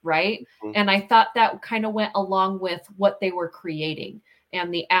disruptors, right? And I thought that kind of went along with what they were creating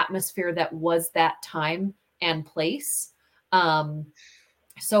and the atmosphere that was that time and place.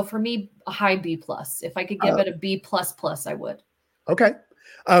 So for me, a high B plus. If I could give it a B plus plus, I would. Okay.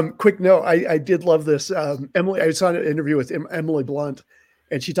 Quick note, I did love this. Emily, I saw an interview with Emily Blunt,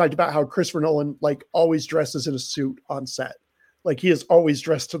 and she talked about how Christopher Nolan like always dresses in a suit on set. Like he is always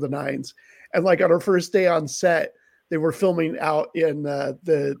dressed to the nines. And like on her first day on set, they were filming out in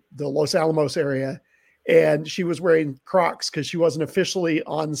the Los Alamos area, and she was wearing Crocs because she wasn't officially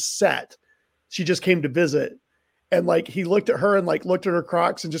on set. She just came to visit. And like he looked at her and like looked at her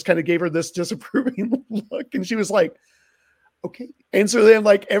Crocs and just kind of gave her this disapproving look. And she was like, okay. And so then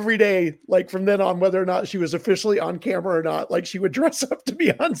like every day, like from then on, whether or not she was officially on camera or not, like she would dress up to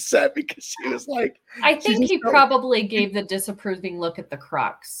be on set because she was like, I think he probably gave the disapproving look at the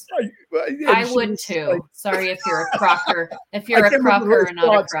Crocs. I would too. Like, sorry if you're a Crocker, if you're a Crocker or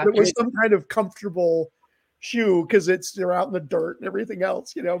not a Crocker. It was some kind of comfortable shoe because they're out in the dirt and everything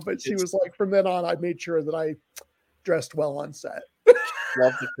else, you know, but she was like, from then on, I made sure that I dressed well on set.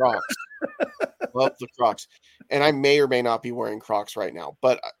 Love the Crocs. Love the Crocs. And I may or may not be wearing Crocs right now,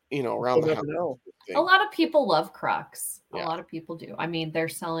 but you know, around the house. A lot of people love Crocs. Yeah. A lot of people do. I mean, they're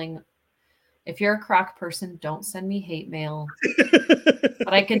selling. If you're a Croc person, don't send me hate mail.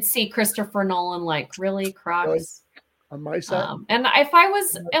 But I could see Christopher Nolan like, really, Crocs? On my side. And if I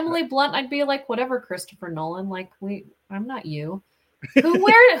was Emily Blunt, I'd be like, whatever, Christopher Nolan. Like, I'm not you. Who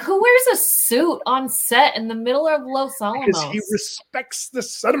wears a suit on set in the middle of Los Alamos? Because he respects the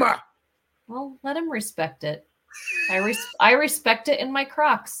cinema. Well, let him respect it. I respect it in my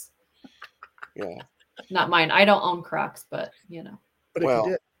Crocs. Yeah. Not mine. I don't own Crocs, but you know. But if you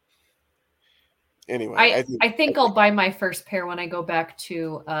did. Anyway, I think I'll buy my first pair when I go back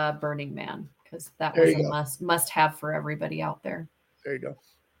to Burning Man, because that was a must have for everybody out there. There you go.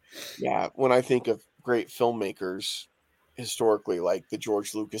 Yeah, when I think of great filmmakers historically, like the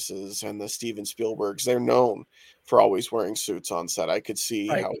George Lucases and the Steven Spielbergs, they're known for always wearing suits on set. I could see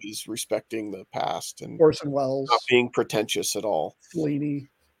how he's respecting the past and Orson Welles, not being pretentious at all. Fellini.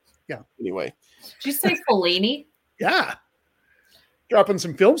 Yeah. Anyway. Did you say Fellini? Yeah. Dropping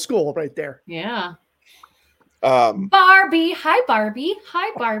some film school right there. Yeah. Barbie. Hi, Barbie.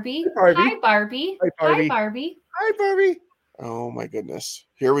 Hi, Barbie. Hi, Barbie. Hi, Barbie. Hi, Barbie. Hi, Barbie. Oh, my goodness.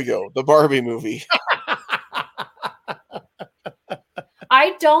 Here we go. The Barbie movie.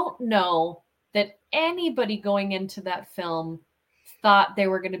 I don't know that anybody going into that film thought they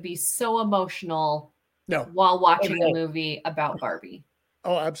were going to be so emotional while watching a movie about Barbie.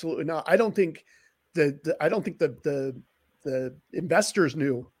 Oh, absolutely not. I don't think the investors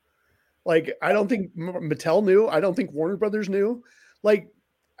knew. Like, I don't think Mattel knew. I don't think Warner Brothers knew. Like,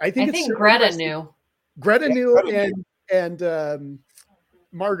 I think Greta knew. Greta knew, and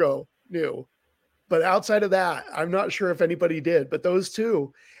Margot knew. But outside of that, I'm not sure if anybody did, but those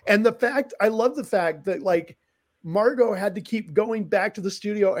two. And I love the fact that like Margot had to keep going back to the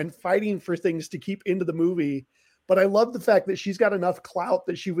studio and fighting for things to keep into the movie but I love the fact that she's got enough clout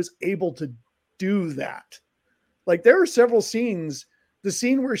that she was able to do that. Like there are several scenes, the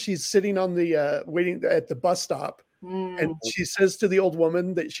scene where she's sitting on the waiting at the bus stop and she says to the old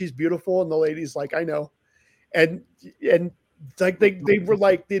woman that she's beautiful. And the lady's like, I know. And like they were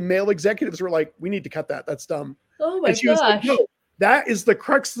like, the male executives were like, we need to cut that. That's dumb. Oh my and she was like, no, that is the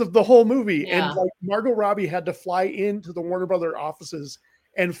crux of the whole movie. Yeah. And like Margot Robbie had to fly into the Warner Brother offices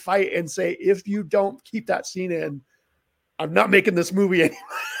and fight and say, if you don't keep that scene in, I'm not making this movie anymore.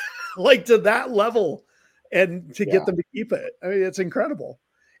 Like to that level, and to get them to keep it. I mean, it's incredible.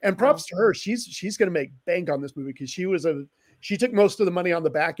 And props to her. She's going to make bank on this movie because she took most of the money on the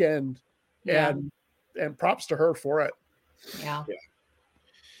back end, and props to her for it. Yeah.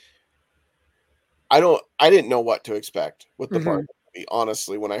 I didn't know what to expect with the Barbie movie.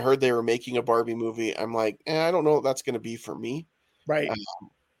 Honestly, when I heard they were making a Barbie movie, I'm like, I don't know what that's going to be for me. Right.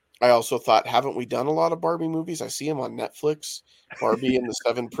 I also thought, haven't we done a lot of Barbie movies? I see them on Netflix. Barbie and the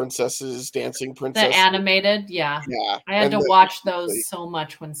Seven Princesses, Dancing Princess. The animated, yeah. I had to watch those so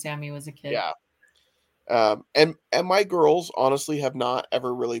much when Sammy was a kid. Yeah. And my girls honestly have not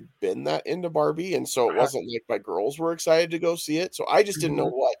ever really been that into Barbie, and so it wasn't like my girls were excited to go see it. So I just didn't know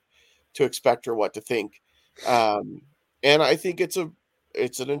what to expect or what to think. And I think it's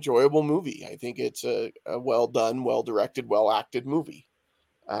an enjoyable movie. I think it's a well done, well directed, well acted movie.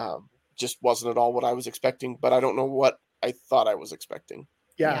 Just wasn't at all what I was expecting, but I don't know what I thought I was expecting.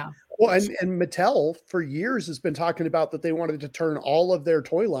 Yeah. Well, and Mattel for years has been talking about that they wanted to turn all of their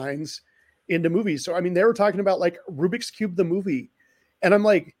toy lines into movies. So, I mean, they were talking about like Rubik's Cube, the movie. And I'm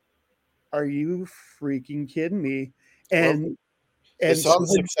like, are you freaking kidding me? And they saw the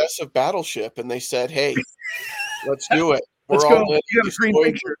success of Battleship and they said, hey, let's do it. Let's go. You got a green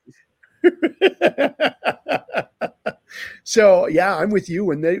picture. So yeah, I'm with you.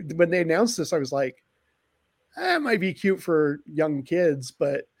 When they announced this, I was like, it might be cute for young kids,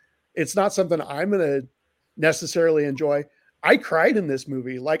 but it's not something I'm going to necessarily enjoy. I cried in this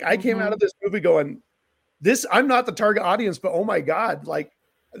movie. Like I came out of this movie going, I'm not the target audience, but oh my God, like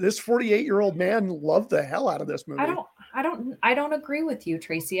this 48-year-old man loved the hell out of this movie. I don't agree with you,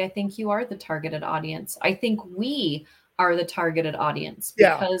 Tracy. I think you are the targeted audience. I think we are the targeted audience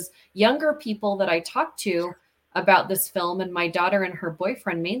because younger people that I talk to about this film, and my daughter and her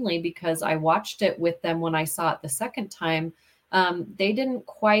boyfriend mainly, because I watched it with them when I saw it the second time, they didn't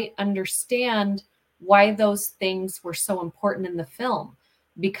quite understand why those things were so important in the film,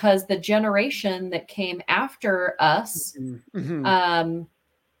 because the generation that came after us,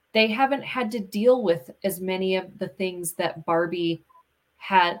 they haven't had to deal with as many of the things that Barbie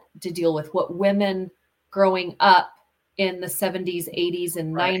had to deal with, what women growing up in the 70s, 80s,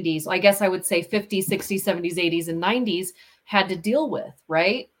 and 90s, I guess I would say 50s, 60s, 70s, 80s, and 90s had to deal with,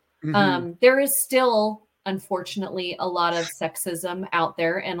 right? There is still, unfortunately, a lot of sexism out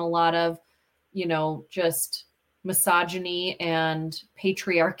there and a lot of, just misogyny and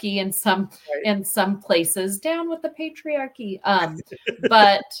patriarchy in some places. Down with the patriarchy.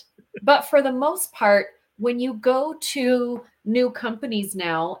 But for the most part, when you go to new companies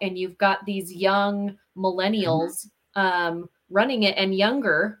now and you've got these young millennials running it and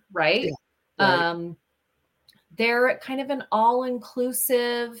younger, right? They're kind of an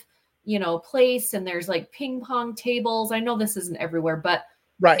all-inclusive, place, and there's like ping pong tables. I know this isn't everywhere, but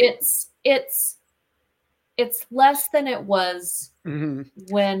it's less than it was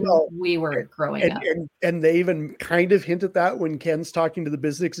when we were growing up. And they even kind of hint at that when Ken's talking to the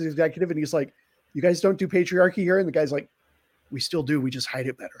business executive and he's like, you guys don't do patriarchy here? And the guy's like, we still do. We just hide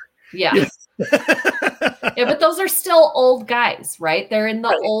it better. Yeah. Yeah, but those are still old guys, right? They're in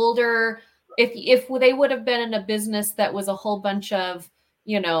the older, if they would have been in a business that was a whole bunch of,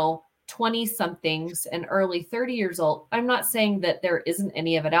 20 somethings and early 30 years old. I'm not saying that there isn't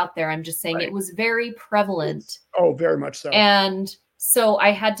any of it out there. I'm just saying it was very prevalent. Oh, very much so. And so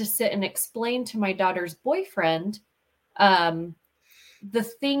I had to sit and explain to my daughter's boyfriend, the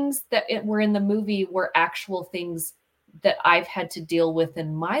things that were in the movie were actual things that I've had to deal with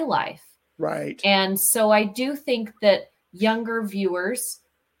in my life. Right. And so I do think that younger viewers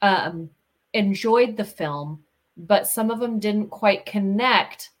enjoyed the film, but some of them didn't quite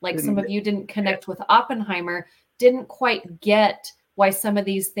connect. Like some of you didn't connect with Oppenheimer, didn't quite get why some of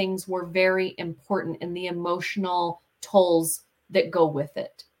these things were very important and the emotional tolls that go with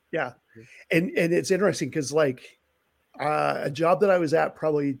it. Yeah. And it's interesting because like a job that I was at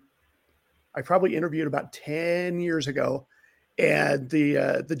I probably interviewed about 10 years ago. And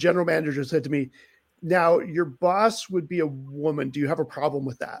the general manager said to me, now your boss would be a woman. Do you have a problem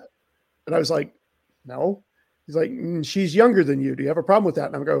with that? And I was like, no. He's like, she's younger than you. Do you have a problem with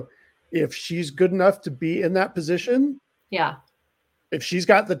that? And I go, if she's good enough to be in that position, Yeah. if she's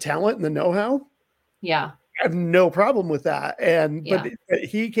got the talent and the know-how, Yeah. I have no problem with that. And but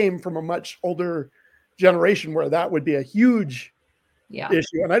he came from a much older generation where that would be a huge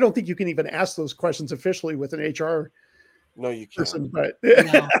issue. And I don't think you can even ask those questions officially with an HR person. But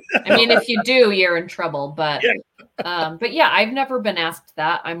no. I mean, if you do, you're in trouble. But yeah, I've never been asked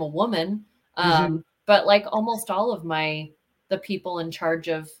that. I'm a woman. But like almost all of the people in charge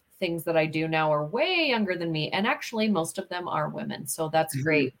of things that I do now are way younger than me. And actually most of them are women. So that's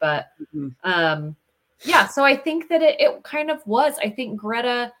great. But yeah, so I think that it kind of was. I think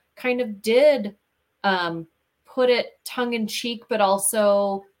Greta kind of did put it tongue in cheek, but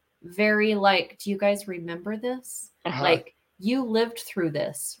also very like, do you guys remember this? Like, you lived through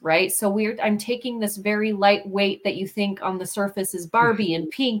this, right? So I'm taking this very lightweight that you think on the surface is Barbie and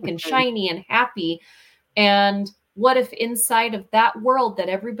pink and shiny and happy. And what if inside of that world that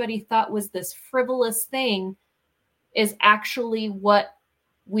everybody thought was this frivolous thing is actually what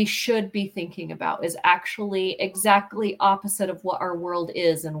we should be thinking about, is actually exactly opposite of what our world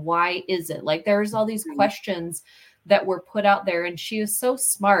is. And why is it? Like, there's all these questions that were put out there, and she is so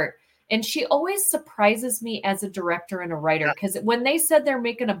smart. And she always surprises me as a director and a writer, because when they said they're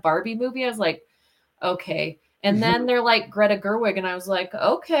making a Barbie movie, I was like, okay. And then they're like Greta Gerwig, and I was like,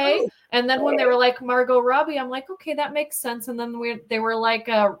 okay. And then when they were like Margot Robbie, I'm like, okay, that makes sense. And then they were like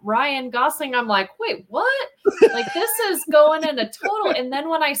Ryan Gosling, I'm like, wait, what? Like, this is going in a total. And then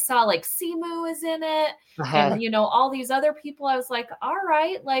when I saw like Simu is in it, and all these other people, I was like, all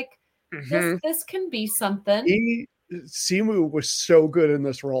right, like this can be something. Simu was so good in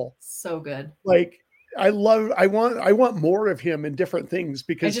this role. So good. Like, I want more of him in different things,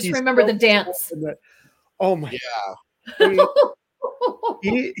 because I just remember the dance. Oh my! Yeah,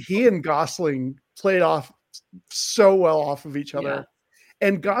 he and Gosling played off so well off of each other,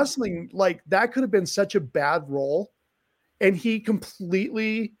 and Gosling, like, that could have been such a bad role, and he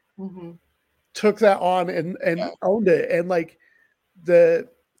completely took that on and owned it. And like I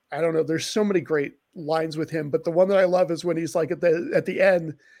don't know, there's so many great lines with him, but the one that I love is when he's like at the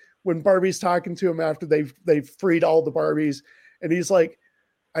end, when Barbie's talking to him after they've freed all the Barbies, and he's like,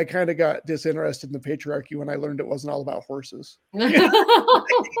 I kind of got disinterested in the patriarchy when I learned it wasn't all about horses.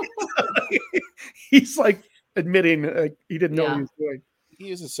 He's like admitting he didn't know what he was doing.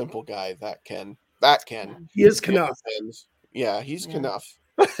 He is a simple guy that can. He is Knuff. Yeah, he's Knuff.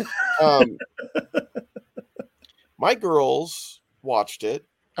 My girls watched it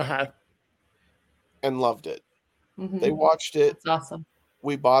and loved it. They watched it. That's awesome.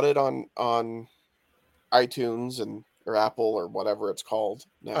 We bought it on iTunes or Apple or whatever it's called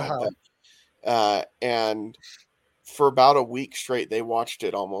now. And for about a week straight, they watched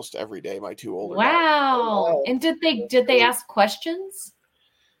it almost every day. My two older daughters. Wow. And did they ask questions?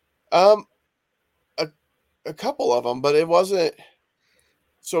 A couple of them, but it wasn't.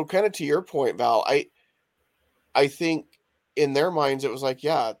 So kind of to your point, Val, I think in their minds it was like,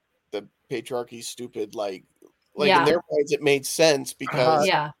 yeah, the patriarchy's stupid. Like in their minds it made sense because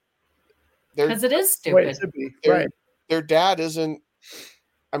because it is stupid. Right. Their dad isn't.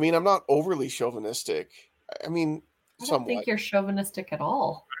 I mean, I'm not overly chauvinistic. I mean, I don't think you're chauvinistic at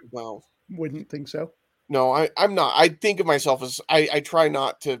all. Well, wouldn't think so. No, I'm not. I think of myself as I try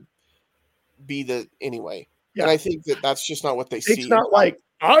not to be the anyway. Yeah. And I think that's just not what they see. It's not like,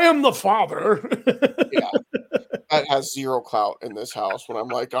 I am the father. Yeah. That has zero clout in this house. When I'm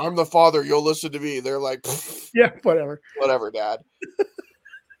like, I'm the father, you'll listen to me. They're like, yeah, whatever. Whatever, Dad.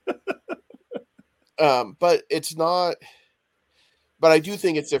 But it's not. But I do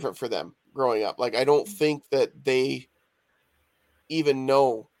think it's different for them growing up. Like, I don't think that they even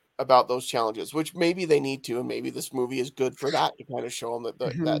know about those challenges, which maybe they need to, and maybe this movie is good for that, to kind of show them that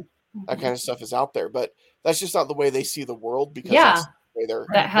that kind of stuff is out there. But that's just not the way they see the world, because that's the way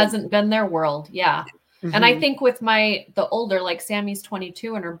that hasn't been their world. Yeah. And I think with the older, like Sammy's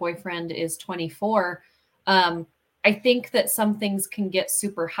 22 and her boyfriend is 24, I think that some things can get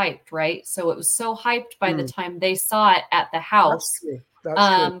super hyped, right? So it was so hyped by the time they saw it at the house. That's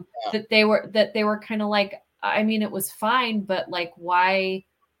true. That they were kind of like, I mean, it was fine, but like, why,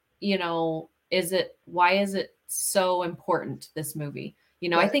 why is it so important, this movie?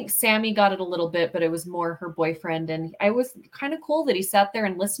 I think Sammy got it a little bit, but it was more her boyfriend. And I was kind of cool that he sat there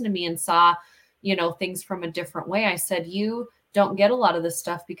and listened to me and saw, things from a different way. I said, you don't get a lot of this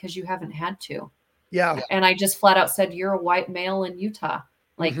stuff because you haven't had to. Yeah. And I just flat out said, you're a white male in Utah.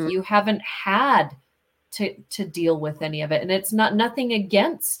 Like, you haven't had to deal with any of it. And it's nothing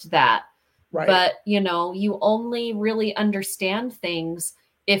against that. Right. But, you only really understand things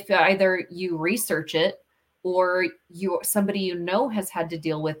if either you research it or somebody has had to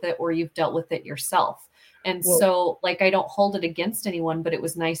deal with it, or you've dealt with it yourself. And so like, I don't hold it against anyone, but it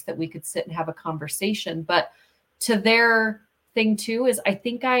was nice that we could sit and have a conversation. But to their thing too, is I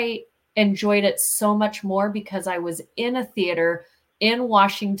think I enjoyed it so much more because I was in a theater in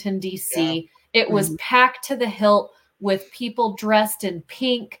Washington, D.C. It was packed to the hilt with people dressed in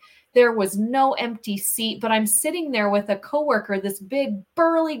pink. There was no empty seat, but I'm sitting there with a coworker, this big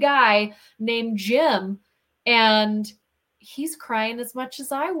burly guy named Jim, and he's crying as much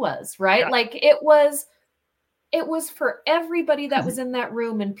as I was, right? Like it was for everybody that was in that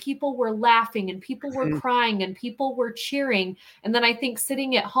room, and people were laughing and people were crying and people were cheering. And then I think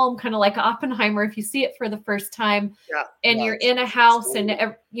sitting at home, kind of like Oppenheimer, if you see it for the first time and you're in a house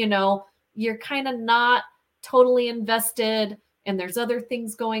and, you know, you're kind of not totally invested and there's other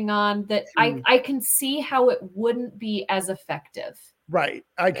things going on, that I can see how it wouldn't be as effective. Right.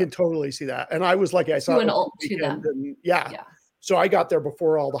 I can totally see that. And I was lucky. I saw it to them. And so I got there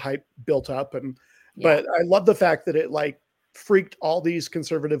before all the hype built up. And but I love the fact that it like freaked all these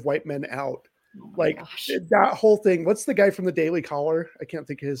conservative white men out. Like that whole thing. What's the guy from the Daily Caller? I can't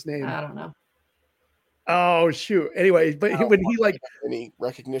think of his name. I don't know. Oh shoot. Anyway, but when he like any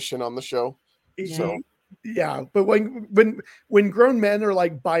recognition on the show. So but when grown men are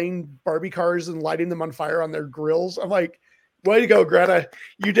like buying Barbie cars and lighting them on fire on their grills, I'm like, way to go, Greta.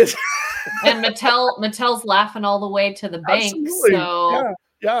 You did. And Mattel's laughing all the way to the bank. Absolutely. So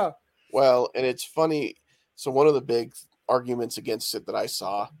yeah. Well, and it's funny. So one of the big arguments against it that I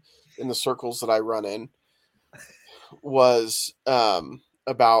saw in the circles that I run in was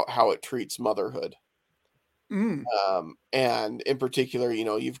about how it treats motherhood. And in particular, you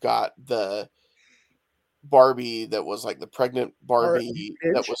know, you've got the Barbie that was like the pregnant Barbie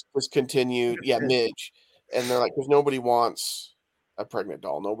that was discontinued. Yeah, Midge. And they're like, because nobody wants a pregnant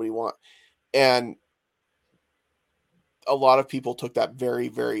doll. And a lot of people took that very,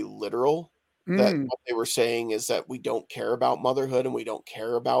 very literal. That what they were saying is that we don't care about motherhood and we don't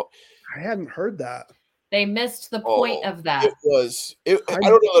care about. I hadn't heard that. They missed the point of that. I don't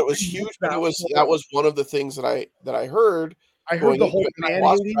know that it was huge, but that was one of the things that I heard. I heard the whole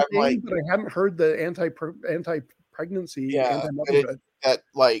man-hating thing, but I haven't heard the anti-pregnancy, anti-motherhood. That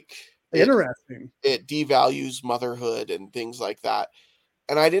like interesting. It devalues motherhood and things like that.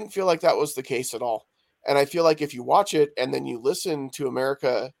 And I didn't feel like that was the case at all. And I feel like if you watch it and then you listen to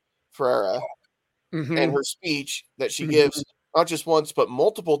America Ferrera and her speech that she gives, not just once, but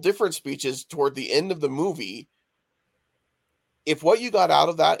multiple different speeches toward the end of the movie, if what you got out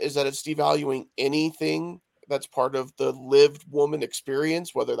of that is that it's devaluing anything that's part of the lived woman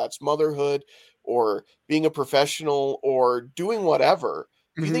experience, whether that's motherhood or being a professional or doing whatever,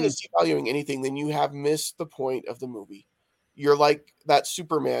 if you think it's devaluing anything, then you have missed the point of the movie. You're like that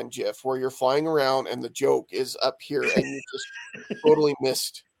Superman gif where you're flying around and the joke is up here and you just totally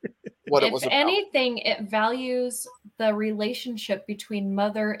missed what it was about. If anything, it values the relationship between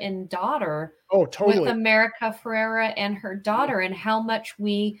mother and daughter with America Ferrera and her daughter, and how much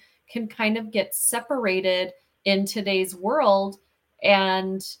we can kind of get separated in today's world.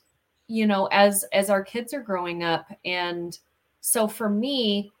 And, you know, as our kids are growing up. And so for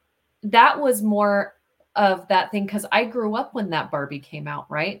me, that was more of that thing, because I grew up when that Barbie came out,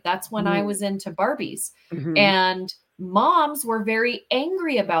 right? That's when I was into Barbies. And moms were very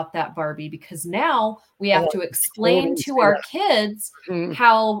angry about that Barbie, because now we have to explain to our kids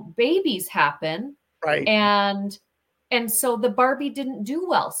how babies happen. Right. And so the Barbie didn't do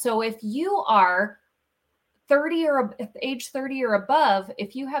well. So if you are age 30 or above,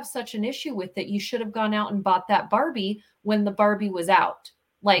 if you have such an issue with it, you should have gone out and bought that Barbie when the Barbie was out.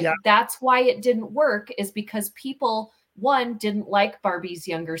 Like, that's why it didn't work, is because people, one, didn't like Barbie's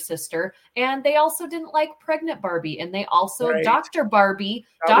younger sister, and they also didn't like pregnant Barbie, and they also Dr. Barbie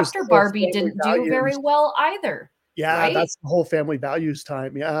didn't do very well either. That's the whole family values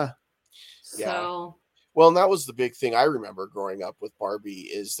time. So well, and that was the big thing I remember growing up with Barbie,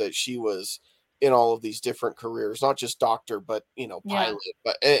 is that she was in all of these different careers, not just doctor, but, you know, pilot,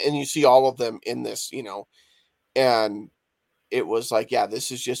 but, and you see all of them in this, you know, and it was like, this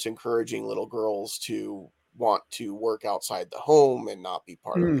is just encouraging little girls to want to work outside the home and not be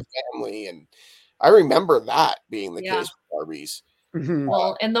part of the family. And I remember that being the case with Barbies.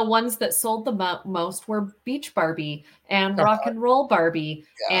 Well, and the ones that sold the most were Beach Barbie and Rock and Roll Barbie.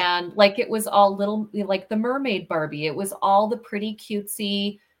 And like, it was all little, like the Mermaid Barbie. It was all the pretty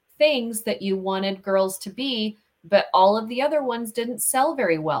cutesy things that you wanted girls to be, but all of the other ones didn't sell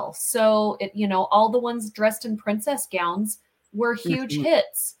very well. So it, you know, all the ones dressed in princess gowns were huge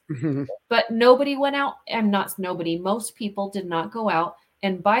hits, but nobody went out. Most people did not go out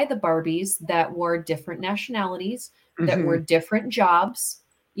and buy the Barbies that were different nationalities, that were different jobs.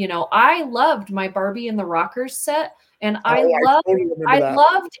 You know, I loved my Barbie in the Rockers set, and I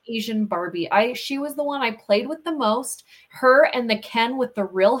loved Asian Barbie. She was the one I played with the most. Her and the Ken with the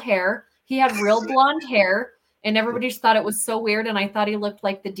real hair. He had real blonde hair, and everybody just thought it was so weird. And I thought he looked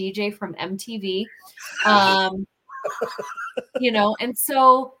like the DJ from MTV. You know, and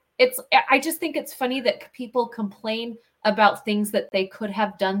so I just think it's funny that people complain about things that they could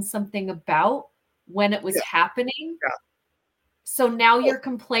have done something about when it was happening. Yeah. So now you're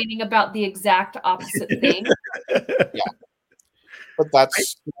complaining about the exact opposite thing. Yeah. But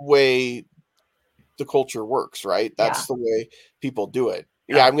that's the way the culture works, right? That's the way people do it.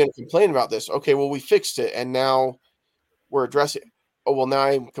 Yeah, I'm going to complain about this. Okay, well, we fixed it, and now we're addressing it. Oh, well, now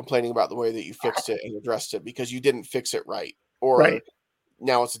I'm complaining about the way that you fixed it and addressed it because you didn't fix it right. Or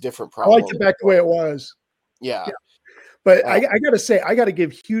now it's a different problem. I like it back the way it was. Yeah. But I got to say, I got to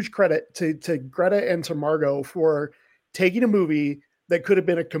give huge credit to Greta and to Margot for taking a movie that could have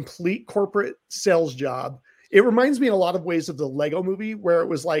been a complete corporate sales job. It reminds me in a lot of ways of the Lego movie, where it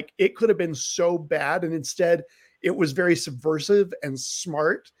was like, it could have been so bad. And instead it was very subversive and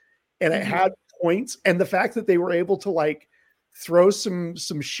smart, and it had points. And the fact that they were able to like throw some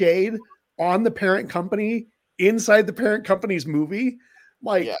shade on the parent company inside the parent company's movie,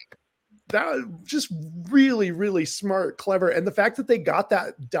 like that was just really, really smart, clever. And the fact that they got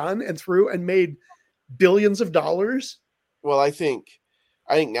that done and through and made billions of dollars. Well, I think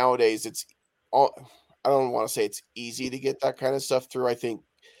nowadays it's all, I don't want to say it's easy to get that kind of stuff through. I think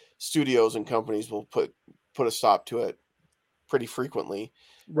studios and companies will put a stop to it pretty frequently.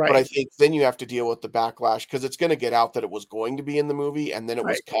 Right. But I think then you have to deal with the backlash, because it's going to get out that it was going to be in the movie, and then it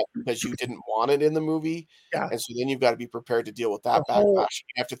was cut because you didn't want it in the movie. Yeah. And so then you've got to be prepared to deal with that backlash.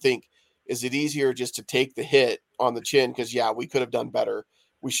 You have to think, is it easier just to take the hit on the chin? Because we could have done better.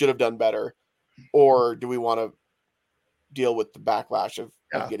 We should have done better. Or do we want to deal with the backlash of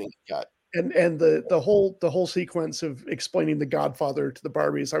getting it cut? And the whole sequence of explaining the Godfather to the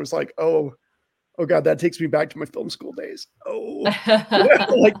Barbies, I was like, oh God, that takes me back to my film school days.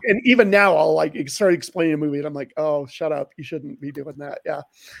 Like, and even now I'll like start explaining a movie and I'm like, oh, shut up, you shouldn't be doing that. Yeah.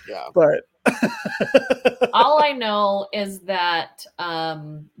 But all I know is that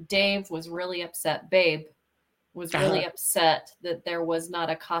Dave was really upset. Babe was really upset that there was not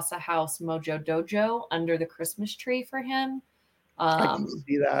a Casa House Mojo Dojo under the Christmas tree for him. I can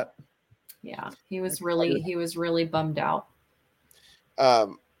see that. Yeah, he was really bummed out.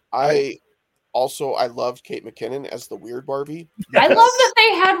 I loved Kate McKinnon as the weird Barbie. I love that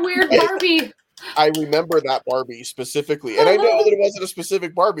they had weird Barbie. I remember that Barbie specifically, and I know that it wasn't a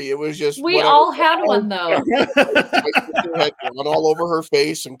specific Barbie. It was just we all had one though. My sister had gone all over her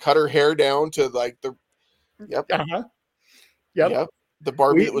face and cut her hair down to like the Yep. The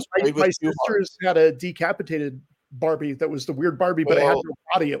Barbie that was played with. My sisters had a decapitated Barbie that was the weird Barbie, but it had no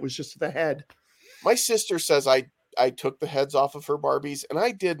body. It was just the head. My sister says I took the heads off of her Barbies, and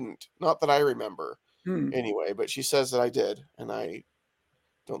I didn't. Not that I remember. Anyway, but she says that I did, and I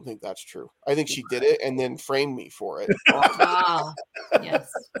don't think that's true. I think she did it and then framed me for it. Wow. Yes.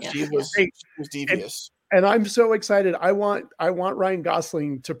 She was devious. And I'm so excited. I want Ryan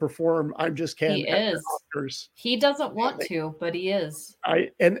Gosling to perform I'm Just Ken. He is. Oscars. He doesn't want to, but he is.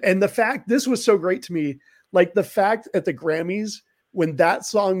 And the fact, this was so great to me, like the fact at the Grammys when that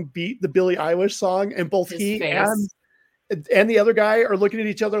song beat the Billie Eilish song, and both he and the other guy are looking at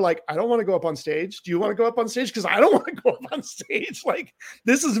each other like, I don't want to go up on stage. Do you want to go up on stage? Because I don't want to go up on stage. Like,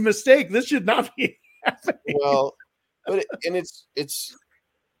 this is a mistake. This should not be happening. Well, but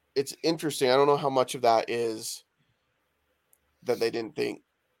it's interesting. I don't know how much of that is that they didn't think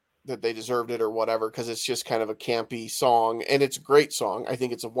that they deserved it or whatever, because it's just kind of a campy song, and it's a great song. I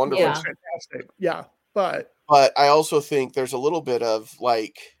think it's a wonderful, it's fantastic. Yeah, but I also think there's a little bit of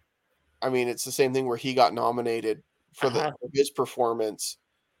like, I mean, it's the same thing where he got nominated for his performance,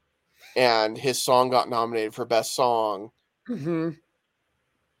 and his song got nominated for best song.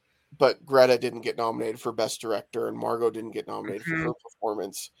 But Greta didn't get nominated for best director, and Margot didn't get nominated for her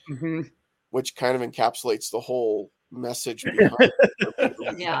performance, which kind of encapsulates the whole message behind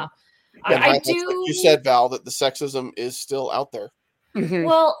it. Yeah. I do. Like you said, Val, that the sexism is still out there.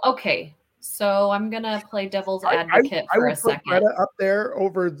 Well, okay. So I'm going to play devil's advocate for a second. I would put Greta up there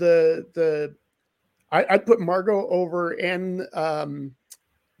over I'd put Margot over, and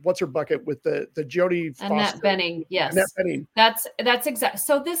what's her bucket with the Jodie Foster. Annette Bening. Yes. Annette Bening. That's exact.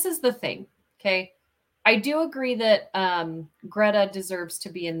 So this is the thing. Okay. I do agree that Greta deserves to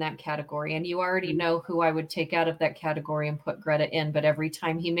be in that category. And you already know who I would take out of that category and put Greta in. But every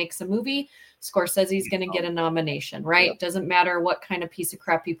time he makes a movie, Scorsese's going to get a nomination, right? Yep. Doesn't matter what kind of piece of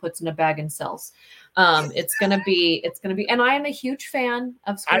crap he puts in a bag and sells. It's going to be, and I am a huge fan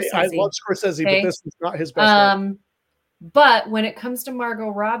of Scorsese. I love Scorsese, but this is not his best work. But when it comes to Margot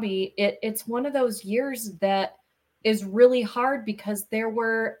Robbie, it's one of those years that is really hard because there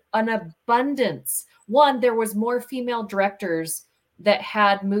were an abundance. One, there was more female directors that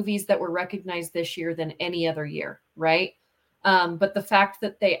had movies that were recognized this year than any other year, right? But the fact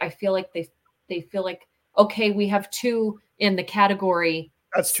that I feel like they feel like, okay, we have 2 in the category,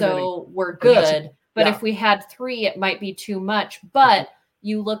 so we're good. But if we had 3, it might be too much. But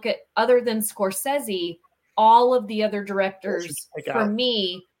you look at, other than Scorsese, all of the other directors, for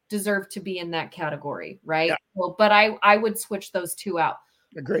me, deserve to be in that category, right? Yeah. Well, but I would switch those 2 out.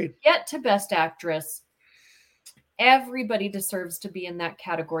 Agreed. Get to Best Actress. Everybody deserves to be in that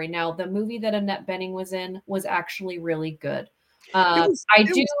category. Now, the movie that Annette Bening was in was actually really good. I've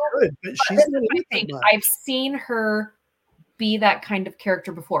seen her be that kind of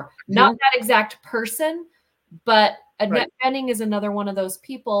character before. Not that exact person, but Annette Bening is another one of those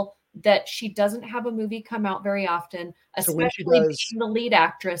people that she doesn't have a movie come out very often, especially being the lead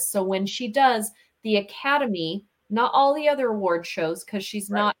actress. So when she does, the Academy, not all the other award shows, because she's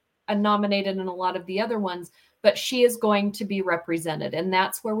not nominated in a lot of the other ones, but she is going to be represented. And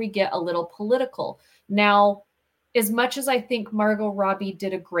that's where we get a little political. Now, as much as I think Margot Robbie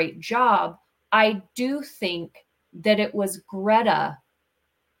did a great job, I do think that it was Greta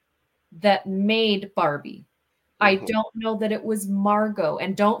that made Barbie. I don't know that it was Margot,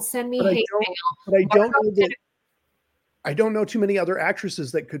 and don't send me hate mail. But I don't know too many other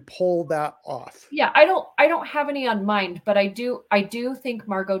actresses that could pull that off. Yeah, I don't have any on mind, but I do think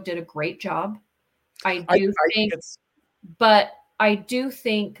Margot did a great job. I do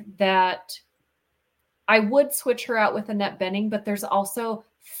think that I would switch her out with Annette Bening, but there's also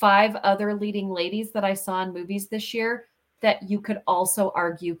 5 other leading ladies that I saw in movies this year that you could also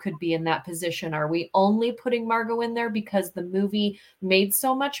argue could be in that position. Are we only putting Margot in there because the movie made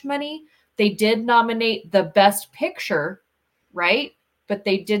so much money? They did nominate the Best Picture, right? But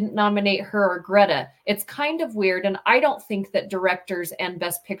they didn't nominate her or Greta. It's kind of weird, and I don't think that directors and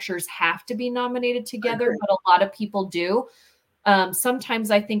Best Pictures have to be nominated together, but a lot of people do. Sometimes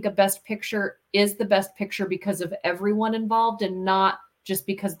I think a Best Picture is the Best Picture because of everyone involved and not just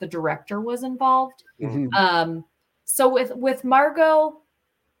because the director was involved. So with Margot,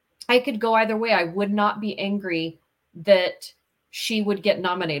 I could go either way. I would not be angry that she would get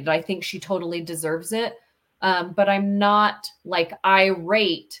nominated. I think she totally deserves it. But I'm not like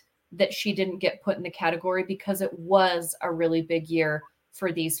irate that she didn't get put in the category because it was a really big year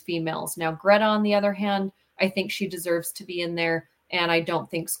for these females. Now, Greta, on the other hand, I think she deserves to be in there, and I don't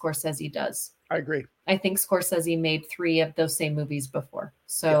think Scorsese does. I agree. I think Scorsese made 3 of those same movies before.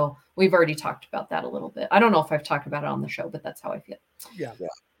 So we've already talked about that a little bit. I don't know if I've talked about it on the show, but that's how I feel.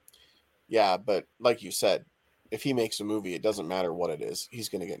 Yeah, but like you said, if he makes a movie, it doesn't matter what it is. He's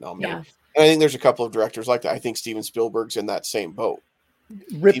going to get nominated. Yeah. And I think there's a couple of directors like that. I think Steven Spielberg's in that same boat.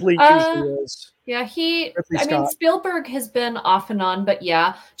 Ripley usually is. Yeah, mean, Spielberg has been off and on, but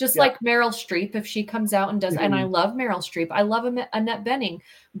like Meryl Streep, if she comes out and does, and I love Meryl Streep, I love Annette Bening,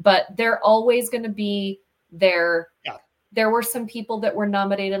 but they're always going to be there. Yeah. There were some people that were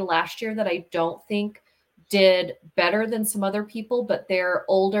nominated last year that I don't think did better than some other people, but they're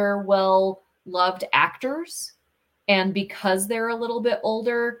older, well-loved actors. And because they're a little bit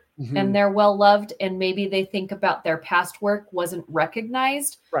older and they're well-loved, and maybe they think about their past work wasn't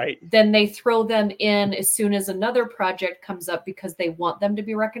recognized, then they throw them in as soon as another project comes up because they want them to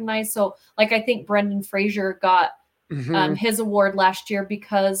be recognized. So like, I think Brendan Fraser got his award last year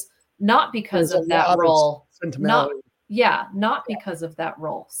not because of that role. Not because of that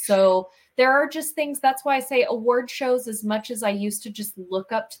role. So there are just things, that's why I say award shows, as much as I used to just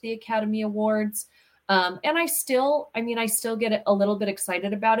look up to the Academy Awards. And I still get a little bit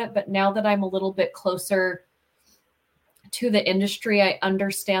excited about it, but now that I'm a little bit closer to the industry, I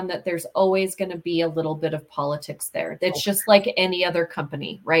understand that there's always going to be a little bit of politics there. It's just like any other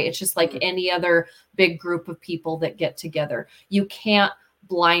company, right? It's just like any other big group of people that get together. You can't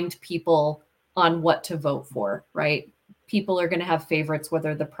blind people on what to vote for, right? People are going to have favorites,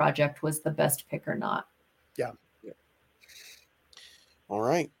 whether the project was the best pick or not. Yeah. All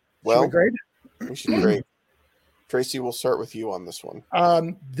right. Well, we should grade. Tracy, we'll start with you on this one.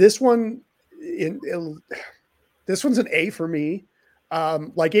 This one's an A for me.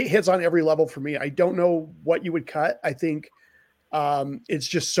 Like, it hits on every level for me. I don't know what you would cut. I think It's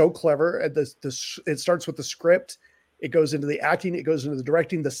just so clever. It starts with the script. It goes into the acting. It goes into the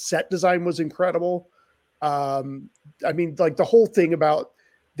directing. The set design was incredible. I mean, like the whole thing about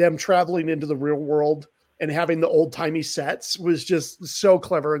them traveling into the real world and having the old timey sets was just so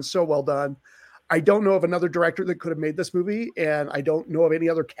clever and so well done. I don't know of another director that could have made this movie, and I don't know of any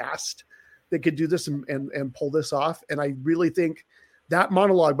other cast that could do this and pull this off. And I really think that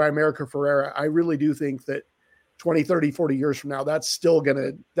monologue by America Ferrera, I really do think that 20, 30, 40 years from now, that's still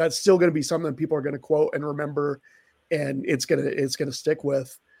gonna be something people are gonna quote and remember, and it's gonna stick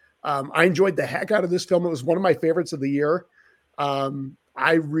with. I enjoyed the heck out of this film. It was one of my favorites of the year.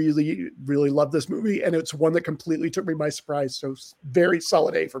 I really, really love this movie, and it's one that completely took me by surprise. So very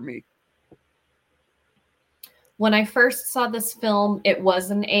solid A for me. When I first saw this film, it was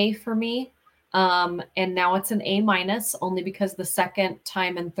an A for me. And now it's an A-, only because the second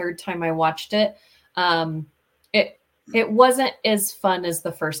time and third time I watched it, it wasn't as fun as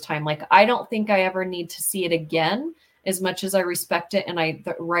the first time. Like, I don't think I ever need to see it again, as much as I respect it. And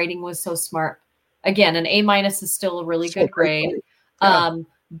the writing was so smart. Again, an A- is still a really good grade. Yeah.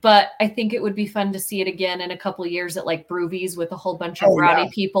 But I think it would be fun to see it again in a couple of years at like Broovies with a whole bunch of rowdy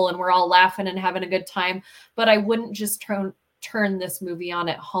people, and we're all laughing and having a good time. But I wouldn't just turn this movie on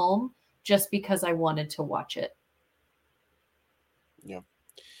at home just because I wanted to watch it.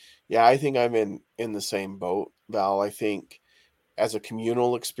 Yeah, I think I'm in the same boat, Val. I think as a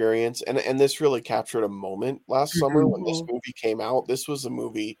communal experience, and this really captured a moment last summer when this movie came out. This was a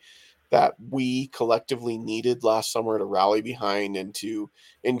movie that we collectively needed last summer to rally behind and to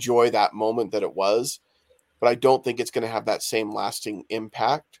enjoy that moment that it was. But I don't think it's going to have that same lasting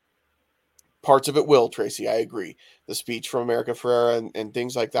impact. Parts of it will, Tracy, I agree. The speech from America Ferrera and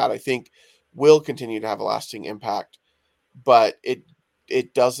things like that, I think will continue to have a lasting impact. But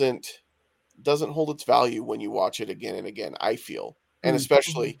it doesn't hold its value when you watch it again and again, I feel. And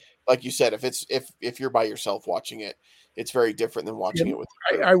especially, like you said, if you're by yourself watching it, it's very different than watching it with.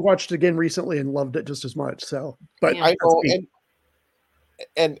 I watched it again recently and loved it just as much. So, but I know,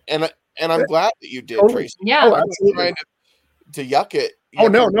 and I'm glad that you did, Tracy. Yeah, oh, absolutely. Trying to yuck it. Oh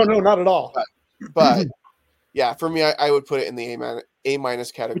no, not at all. But yeah, for me, I would put it in the A-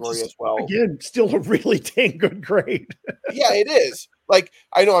 category as well. Again, still a really dang good grade. Yeah, it is. Like,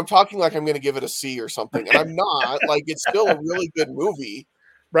 I know I'm talking like I'm going to give it a C or something, and I'm not. Like, it's still a really good movie,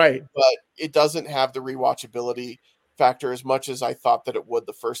 right? But it doesn't have the rewatchability factor as much as I thought that it would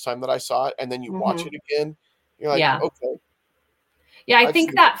the first time that I saw it. And then you watch it again, you're like, okay. Yeah, I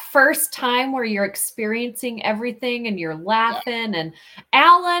think that first time where you're experiencing everything and you're laughing and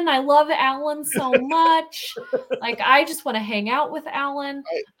Alan, I love Alan so much. Like, I just want to hang out with Alan.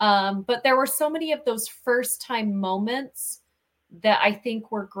 Right. But there were so many of those first time moments that I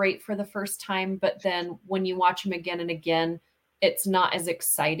think were great for the first time. But then when you watch them again and again, it's not as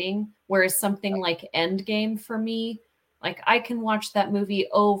exciting. Whereas something like Endgame for me, like I can watch that movie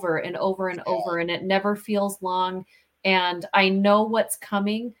over and over and over, and it never feels long. And I know what's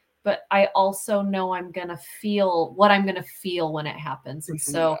coming, but I also know I'm going to feel what I'm going to feel when it happens. And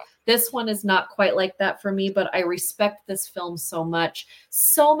so this one is not quite like that for me, but I respect this film so much.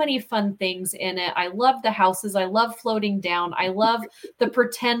 So many fun things in it. I love the houses. I love floating down. I love the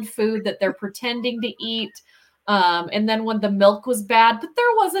pretend food that they're pretending to eat. And then when the milk was bad, but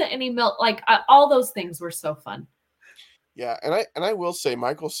there wasn't any milk, like all those things were so fun. Yeah. And I will say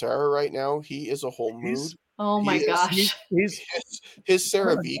Michael Cera right now, he is a whole mood. Oh my gosh. His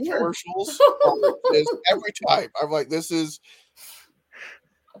CeraVe commercials every time. I'm like, this is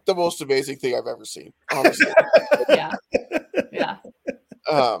the most amazing thing I've ever seen, honestly. Yeah.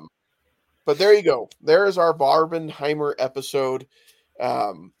 But there you go. There is our Barbenheimer episode.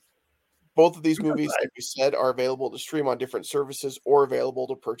 Both of these movies, like we said, are available to stream on different services or available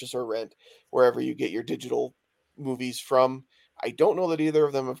to purchase or rent wherever you get your digital movies from. I don't know that either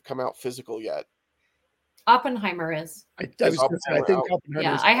of them have come out physical yet. Oppenheimer is. I think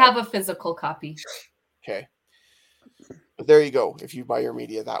Oppenheimer I have a physical copy. Okay. But there you go, if you buy your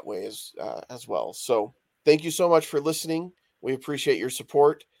media that way as well. So thank you so much for listening. We appreciate your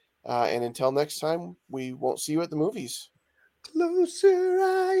support. And until next time, we won't see you at the movies. Closer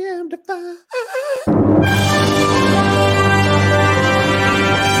I am to find.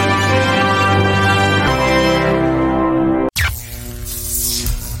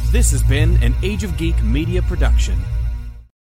 This has been an Age of Geek media production.